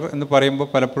officer എന്ന് പറയുമ്പോൾ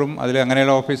പലപ്പോഴും അതിൽ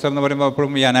അങ്ങനെയുള്ള ഓഫീസർ എന്ന് പറയുമ്പോൾ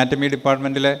എപ്പോഴും ഈ അനാറ്റമി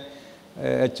ഡിപ്പാർട്ട്മെൻറ്റിലെ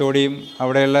HODയും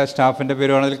അവിടെയുള്ള സ്റ്റാഫിൻ്റെ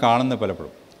പേരുമാണ് അതിൽ കാണുന്നത്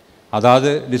പലപ്പോഴും.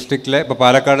 അതാത് ഡിസ്ട്രിക്റ്റിലെ ഇപ്പോൾ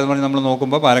പാലക്കാട് എന്ന് പറഞ്ഞ് നമ്മൾ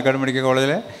നോക്കുമ്പോൾ പാലക്കാട് മെഡിക്കൽ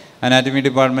കോളേജിലെ അനാറ്റമി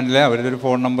ഡിപ്പാർട്ട്മെൻറ്റിലെ അവരുടെ ഒരു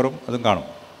ഫോൺ നമ്പറും അതും കാണും.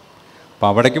 അപ്പോൾ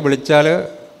അവിടേക്ക് വിളിച്ചാൽ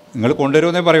നിങ്ങൾ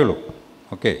കൊണ്ടുവരുമെന്നേ പറയുള്ളൂ.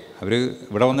 ഓക്കെ, അവർ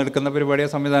ഇവിടെ വന്നെടുക്കുന്ന പരിപാടിയോ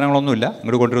സംവിധാനങ്ങളൊന്നുമില്ല,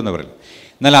 ഇങ്ങോട്ട് കൊണ്ടുവരുമെന്ന് പറയില്ല.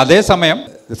 എന്നാൽ അതേസമയം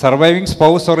surviving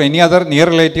spouse or any other near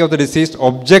relative of the diseased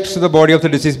objects to the body of the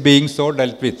disease being so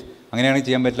delt വിത്ത്, അങ്ങനെയാണെങ്കിൽ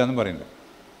ചെയ്യാൻ പറ്റില്ല എന്ന് പറയുന്നത്.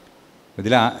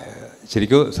 ഇതിൽ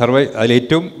ശരിക്കും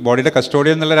അതിലേറ്റവും ബോഡിയുടെ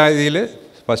കസ്റ്റോഡിയൻ എന്നുള്ള രീതിയിൽ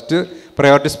ഫസ്റ്റ്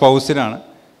പ്രയോറിറ്റി സ്പൗസിനാണ്,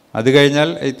 അത് കഴിഞ്ഞാൽ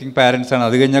ഐ തിങ്ക് പാരൻസാണ്,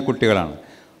 അത് കഴിഞ്ഞാൽ കുട്ടികളാണ്.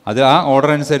 അത് ആ ഓർഡർ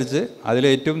അനുസരിച്ച്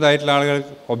അതിലേറ്റവും ഇതായിട്ടുള്ള ആളുകൾ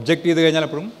ഒബ്ജക്റ്റ് ചെയ്ത് കഴിഞ്ഞാൽ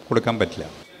എപ്പോഴും കൊടുക്കാൻ പറ്റില്ല.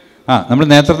 നമ്മൾ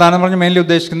നേത്രദാനം പറഞ്ഞ് മെയിൻലി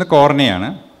ഉദ്ദേശിക്കുന്നത് കോർണിയാണ്.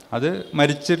 അത്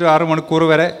മരിച്ചിട്ട് 6 മണിക്കൂർ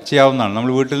വരെ ചെയ്യാവുന്നതാണ്.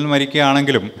 നമ്മൾ വീട്ടിൽ നിന്ന്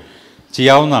മരിക്കുകയാണെങ്കിലും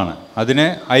ചെയ്യാവുന്നതാണ്. അതിന്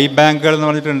ഐ ബാങ്കുകൾ എന്ന്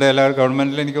പറഞ്ഞിട്ടുണ്ട്. എല്ലാ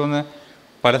ഗവൺമെൻറ്റിൽ എനിക്ക് തോന്നുന്നത്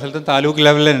പല സ്ഥലത്തും താലൂക്ക്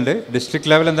ലെവലിലുണ്ട്, ഡിസ്ട്രിക്ട്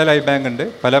ലെവൽ എന്തായാലും ഐ ബാങ്ക് ഉണ്ട്,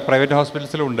 പല പ്രൈവറ്റ്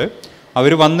ഹോസ്പിറ്റൽസിലും ഉണ്ട്.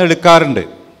 അവർ വന്നെടുക്കാറുണ്ട്.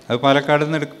 അത് പാലക്കാട്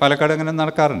അങ്ങനെ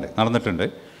നടന്നിട്ടുണ്ട്.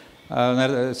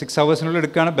 6 hours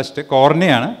എടുക്കുകയാണ് ബെസ്റ്റ്.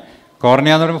 കോർണിയാണ്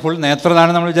എന്ന് പറയുമ്പോൾ ഫുൾ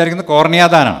നേത്രദാനം നമ്മൾ വിചാരിക്കുന്നത്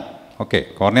കോർണിയാദാനാണ്. ഓക്കെ,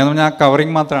 കോർണിയ എന്ന് പറഞ്ഞാൽ ആ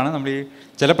കവറിങ് മാത്രമാണ്. നമ്മൾ ഈ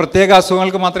ചില പ്രത്യേക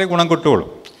അസുഖങ്ങൾക്ക് മാത്രമേ ഗുണം കിട്ടുകയുള്ളൂ.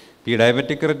 ഈ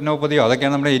ഡയബറ്റിക് റെറ്റിനോപ്പതിയോ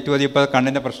അതൊക്കെയാണ് നമ്മുടെ ഏറ്റവും അധികം ഇപ്പോൾ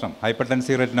കണ്ണിൻ്റെ പ്രശ്നം,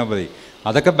 ഹൈപ്പർടെൻസീവ് റെറ്റിനോപ്പതി,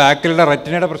 അതൊക്കെ ബാക്കിലുള്ള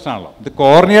റെറ്റിനയുടെ പ്രശ്നമാണല്ലോ. ഇത്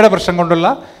കോർണിയയുടെ പ്രശ്നം കൊണ്ടുള്ള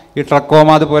ഈ ട്രക്കോമ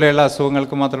അതുപോലെയുള്ള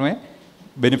അസുഖങ്ങൾക്ക് മാത്രമേ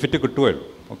ബെനിഫിറ്റ് കിട്ടുകയുള്ളൂ.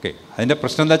 ഓക്കെ, അതിൻ്റെ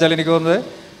പ്രശ്നം എന്താ വെച്ചാൽ എനിക്ക് തോന്നുന്നത്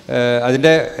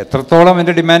അതിൻ്റെ എത്രത്തോളം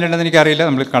എൻ്റെ ഡിമാൻഡ് ഉണ്ടെന്ന് എനിക്കറിയില്ല.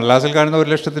 നമ്മൾ കടലാസിൽ കാണുന്ന 1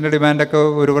 ലക്ഷത്തിൻ്റെ ഡിമാൻഡൊക്കെ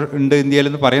ഉണ്ട്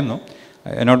ഇന്ത്യയിലെന്ന് പറയുന്നു.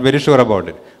 Not very sure about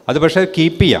it. അത് പക്ഷേ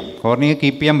കീപ്പ് ചെയ്യാം, കോർണിയ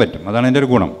കീപ്പ് ചെയ്യാൻ പറ്റും, അതാണ് എൻ്റെ ഒരു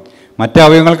ഗുണം. മറ്റ്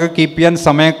അവയവങ്ങൾക്ക് കീപ്പ് ചെയ്യാൻ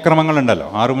സമയക്രമങ്ങളുണ്ടല്ലോ.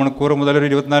 6 മണിക്കൂർ മുതൽ ഒരു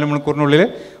 24 മണിക്കൂറിനുള്ളിൽ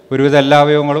ഒരുവിധം എല്ലാ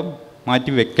അവയവങ്ങളും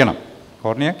മാറ്റി വെക്കണം.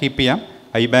 കോർണിയ കീപ്പ് ചെയ്യാം,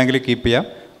 ഐ ബാങ്കിൽ കീപ്പ് ചെയ്യാം,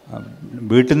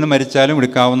 വീട്ടിൽ നിന്ന് മരിച്ചാലും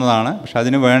എടുക്കാവുന്നതാണ്. പക്ഷെ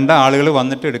അതിന് വേണ്ട ആളുകൾ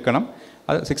വന്നിട്ട് എടുക്കണം.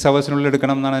 അത് 6 hours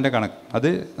എടുക്കണം എന്നാണ് അതിൻ്റെ കണക്ക്. അത്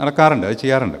നടക്കാറുണ്ട്, അത്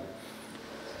ചെയ്യാറുണ്ട്.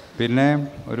 പിന്നെ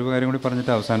ഒരു കാര്യം കൂടി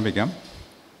പറഞ്ഞിട്ട് അവസാനിപ്പിക്കാം.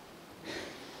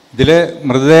 ഇതിൽ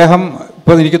മൃതദേഹം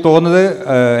ഇപ്പോൾ എനിക്ക് തോന്നുന്നത്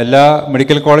എല്ലാ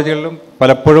മെഡിക്കൽ കോളേജുകളിലും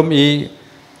പലപ്പോഴും ഈ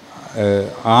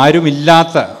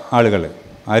ആരുമില്ലാത്ത ആളുകൾ,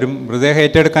 ആരും മൃതദേഹം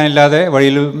ഏറ്റെടുക്കാനില്ലാതെ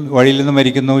വഴിയിൽ നിന്ന്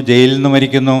മരിക്കുന്നു, ജയിലിൽ നിന്ന്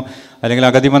മരിക്കുന്നു, അല്ലെങ്കിൽ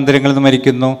അഗതി മന്ദിരങ്ങളിൽ നിന്ന്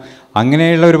മരിക്കുന്നു.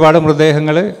 അങ്ങനെയുള്ള ഒരുപാട്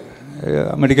മൃതദേഹങ്ങൾ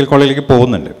മെഡിക്കൽ കോളേജിലേക്ക്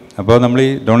പോകുന്നുണ്ട്. അപ്പോൾ നമ്മൾ ഈ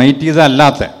ഡൊണേറ്റ്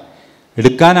ചെയ്തല്ലാത്ത,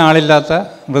 എടുക്കാൻ ആളില്ലാത്ത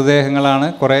മൃതദേഹങ്ങളാണ്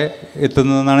കുറേ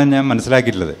എത്തുന്നതെന്നാണ് ഞാൻ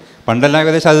മനസ്സിലാക്കിയിട്ടുള്ളത്. പണ്ടെല്ലാം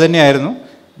ഏകദേശം അത് തന്നെയായിരുന്നു.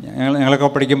 ഞങ്ങളൊക്കെ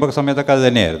പഠിക്കുമ്പോൾ സമയത്തൊക്കെ അത്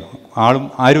തന്നെയായിരുന്നു.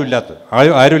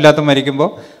 ആരുമില്ലാത്ത മരിക്കുമ്പോൾ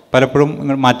പലപ്പോഴും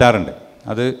മാറ്റാറുണ്ട്.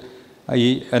 അത് ഈ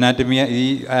അനാറ്റമി ഈ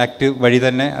ആക്ട് വഴി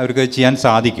തന്നെ അവർക്ക് ചെയ്യാൻ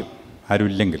സാധിക്കും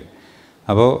ആരുമില്ലെങ്കിൽ.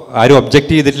 അപ്പോൾ ആരും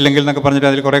ഒബ്ജക്റ്റ് ചെയ്തിട്ടില്ലെങ്കിൽ എന്നൊക്കെ പറഞ്ഞിട്ട്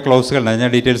അതിൽ കുറേ ക്ലോസുകളുണ്ട്, ഞാൻ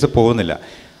ഡീറ്റെയിൽസ് പോകുന്നില്ല.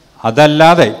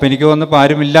 അതല്ലാതെ ഇപ്പോൾ എനിക്ക് തോന്നുന്നു ഇപ്പോൾ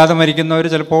ആരുമില്ലാതെ മരിക്കുന്നവർ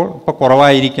ചിലപ്പോൾ ഇപ്പോൾ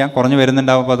കുറവായിരിക്കാം, കുറഞ്ഞു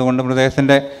വരുന്നുണ്ടാവും. അപ്പോൾ അതുകൊണ്ട്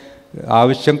മൃതദേഹത്തിൻ്റെ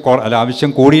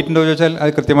ആവശ്യം കൂടിയിട്ടുണ്ടോ ചോദിച്ചാൽ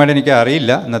അത് കൃത്യമായിട്ട് എനിക്ക്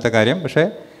അറിയില്ല ഇന്നത്തെ കാര്യം. പക്ഷേ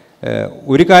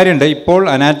ഒരു കാര്യമുണ്ട്, ഇപ്പോൾ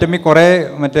അനാറ്റമി കുറേ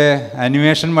മറ്റേ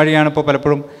അനിമേഷൻ വഴിയാണ് ഇപ്പോൾ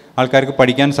പലപ്പോഴും ആൾക്കാർക്ക്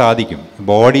പഠിക്കാൻ സാധിക്കും.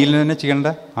 ബോഡിയിൽ തന്നെ ചെയ്യേണ്ട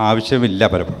ആവശ്യമില്ല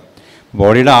പലപ്പോഴും.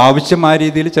 ബോഡിയുടെ ആവശ്യം ആ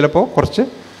രീതിയിൽ ചിലപ്പോൾ കുറച്ച്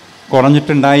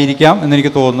കുറഞ്ഞിട്ടുണ്ടായിരിക്കാം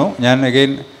എന്നെനിക്ക് തോന്നുന്നു. ഞാൻ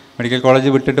അഗെയിൻ മെഡിക്കൽ കോളേജ്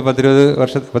വിട്ടിട്ട്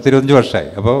 10-25 വർഷമായി.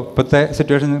 അപ്പോൾ ഇപ്പോഴത്തെ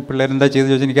സിറ്റുവേഷൻ പിള്ളേരെന്താ ചെയ്ത്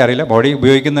ചോദിച്ചാൽ എനിക്കറിയില്ല. ബോഡി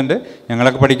ഉപയോഗിക്കുന്നുണ്ട്.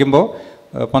 ഞങ്ങളൊക്കെ പഠിക്കുമ്പോൾ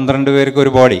 12 പേർക്ക്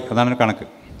ഒരു ബോഡി, അതാണ് കണക്ക്.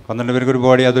 12 പേർക്ക് ഒരു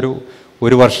ബോഡി,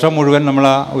 ഒരു വർഷം മുഴുവൻ നമ്മൾ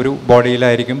ആ ഒരു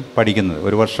ബോഡിയിലായിരിക്കും പഠിക്കുന്നത്.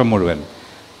 ഒരു വർഷം മുഴുവൻ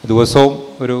ദിവസവും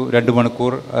ഒരു 2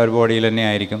 മണിക്കൂർ ആ ഒരു ബോഡിയിൽ തന്നെ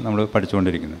ആയിരിക്കും നമ്മൾ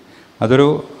പഠിച്ചുകൊണ്ടിരിക്കുന്നത്.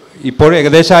 ഇപ്പോഴും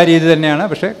ഏകദേശം ആ രീതി തന്നെയാണ്.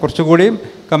 പക്ഷേ കുറച്ചുകൂടിയും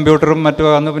കമ്പ്യൂട്ടറും മറ്റും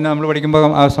അന്ന് പിന്നെ നമ്മൾ പഠിക്കുമ്പോൾ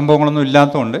ആ സംഭവങ്ങളൊന്നും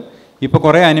ഇല്ലാത്തതുകൊണ്ട് ഇപ്പോൾ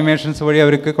കുറേ ആനിമേഷൻസ് വഴി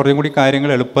അവർക്ക് കുറച്ചും കൂടി കാര്യങ്ങൾ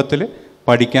എളുപ്പത്തിൽ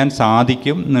പഠിക്കാൻ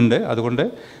സാധിക്കുന്നുണ്ട്. അതുകൊണ്ട്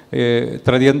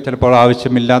ഇത്രയധികം ചിലപ്പോൾ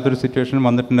ആവശ്യമില്ലാത്തൊരു സിറ്റുവേഷൻ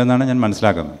വന്നിട്ടുണ്ടെന്നാണ് ഞാൻ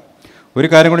മനസ്സിലാക്കുന്നത്. ഒരു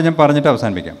കാര്യം കൂടി ഞാൻ പറഞ്ഞിട്ട്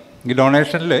അവസാനിപ്പിക്കാം. ഈ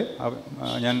ഡൊണേഷനിൽ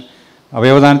ഞാൻ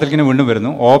അവയവദാനത്തിലേക്ക് വീണ്ടും വരുന്നു.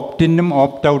 ഓപ്റ്റിനും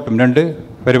ഓപ്റ്റ് ഔട്ടും 2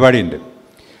 പരിപാടിയുണ്ട്.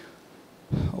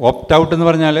 ഓപ്റ്റ് ഔട്ട് എന്ന്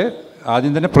പറഞ്ഞാൽ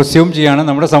ആദ്യം തന്നെ പ്രസ്യൂം ചെയ്യുകയാണ്,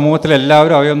 നമ്മുടെ സമൂഹത്തിൽ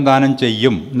എല്ലാവരും അവയവം ദാനം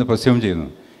ചെയ്യും എന്ന് പ്രസ്യൂം ചെയ്യുന്നു.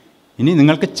 ഇനി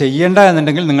നിങ്ങൾക്ക് ചെയ്യേണ്ട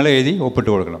എന്നുണ്ടെങ്കിൽ നിങ്ങൾ എഴുതി ഒപ്പിട്ട്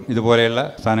കൊടുക്കണം. ഇതുപോലെയുള്ള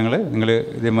സാധനങ്ങൾ നിങ്ങൾ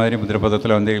ഇതേമാതിരി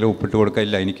മുദ്രപത്രത്തിലോ എന്തെങ്കിലും ഒപ്പിട്ട്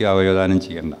കൊടുക്കില്ല, എനിക്ക് അവയവദാനം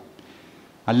ചെയ്യേണ്ട.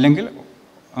 അല്ലെങ്കിൽ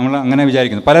നമ്മൾ അങ്ങനെ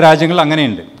വിചാരിക്കുന്നു. പല രാജ്യങ്ങളിലും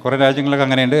അങ്ങനെയുണ്ട്, കുറേ രാജ്യങ്ങളിലൊക്കെ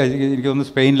അങ്ങനെയുണ്ട്. എനിക്ക് തോന്നുന്നു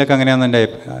സ്പെയിനിലൊക്കെ അങ്ങനെയാണെന്ന്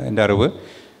എൻ്റെ അറിവ്.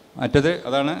 മറ്റത്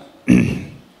അതാണ്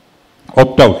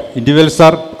opt out. Individuals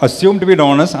are assume to B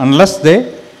donors unless they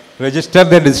register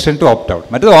the decision to opt out.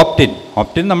 മറ്റേത് ഓപ്റ്റിൻ.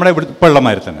 ഓപ്റ്റിൻ നമ്മുടെ ഇവിടെ ഇപ്പോൾ ഉള്ള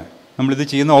മാതിരി തന്നെ നമ്മളിത്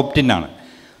ചെയ്യുന്ന ഓപ്റ്റിനാണ്.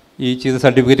 ഈ ചെയ്ത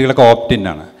സർട്ടിഫിക്കറ്റുകളൊക്കെ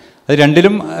ഓപ്റ്റിനാണ്. അത്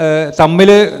രണ്ടിലും തമ്മിൽ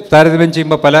താരതമ്യം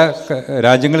ചെയ്യുമ്പോൾ, പല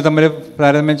രാജ്യങ്ങൾ തമ്മിൽ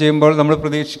താരതമ്യം ചെയ്യുമ്പോൾ നമ്മൾ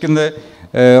പ്രതീക്ഷിക്കുന്നത്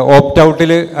ഓപ്റ്റ്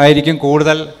ഔട്ടിൽ ആയിരിക്കും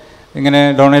കൂടുതൽ ഇങ്ങനെ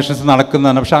ഡൊണേഷൻസ്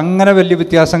നടക്കുന്നതാണ്. പക്ഷെ അങ്ങനെ വലിയ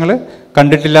വ്യത്യാസങ്ങൾ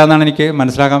കണ്ടിട്ടില്ല എന്നാണ് എനിക്ക്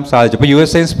മനസ്സിലാക്കാൻ സാധിച്ചത്. ഇപ്പോൾ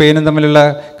USA സ്പെയിനും തമ്മിലുള്ള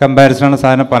കമ്പാരിസണാണ്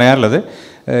സാധനം പറയാറുള്ളത്.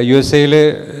 USA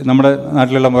നമ്മുടെ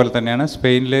നാട്ടിലുള്ള പോലെ തന്നെയാണ്,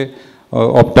 സ്പെയിനിൽ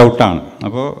ഓപ്റ്റ് ഔട്ടാണ്.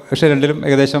 അപ്പോൾ പക്ഷേ രണ്ടിലും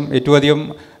ഏകദേശം ഏറ്റവും അധികം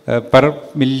പെർ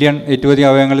മില്യൺ ഏറ്റവും അധികം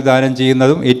അവയവങ്ങൾ ദാനം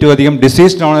ചെയ്യുന്നതും ഏറ്റവും അധികം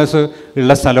ഡിസീസ് ഡോണേഴ്സ്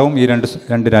ഉള്ള സ്ഥലവും ഈ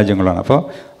രണ്ട് രാജ്യങ്ങളാണ്. അപ്പോൾ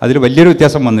അതിൽ വലിയൊരു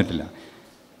വ്യത്യാസം വന്നിട്ടില്ല.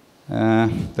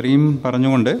 ഇത്രയും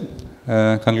പറഞ്ഞുകൊണ്ട്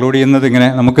കൺക്ലൂഡ് ചെയ്യുന്നത് ഇങ്ങനെ,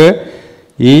 നമുക്ക്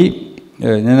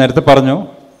ഞാൻ നേരത്തെ പറഞ്ഞു,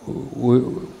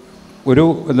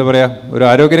 എന്താ പറയുക, ഒരു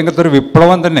ആരോഗ്യരംഗത്തൊരു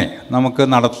വിപ്ലവം തന്നെ നമുക്ക്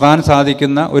നടത്താൻ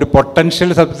സാധിക്കുന്ന ഒരു പൊട്ടൻഷ്യൽ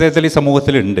സത്യത്തിൽ ഈ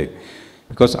സമൂഹത്തിലുണ്ട്.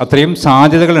 ബിക്കോസ് അത്രയും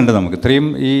സാധ്യതകളുണ്ട് നമുക്ക്. ഇത്രയും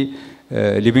ഈ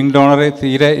ലിവിങ് ഡോണറെ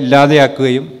തീരെ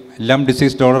ഇല്ലാതെയാക്കുകയും എല്ലാം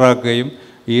ഡിസീസ് ഡോണറാക്കുകയും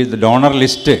ഈ ഡോണർ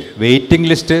ലിസ്റ്റ്, വെയിറ്റിംഗ്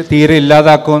ലിസ്റ്റ് തീരെ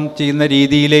ഇല്ലാതാക്കുകയും ചെയ്യുന്ന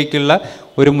രീതിയിലേക്കുള്ള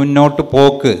ഒരു മുന്നോട്ട്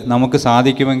പോക്ക് നമുക്ക്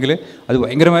സാധിക്കുമെങ്കിൽ അത്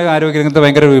ഭയങ്കരമായ ആരോഗ്യരംഗത്ത്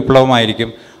ഭയങ്കര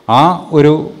വിപ്ലവമായിരിക്കും. ആ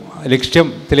ഒരു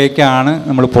ലക്ഷ്യത്തിലേക്കാണ്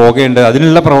നമ്മൾ പോകേണ്ടത്.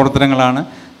 അതിനുള്ള പ്രവർത്തനങ്ങളാണ്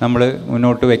നമ്മൾ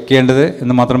മുന്നോട്ട് വെക്കേണ്ടത്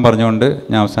എന്ന് മാത്രം പറഞ്ഞുകൊണ്ട്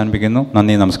ഞാൻ അവസാനിപ്പിക്കുന്നു.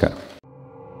 നന്ദി, നമസ്കാരം.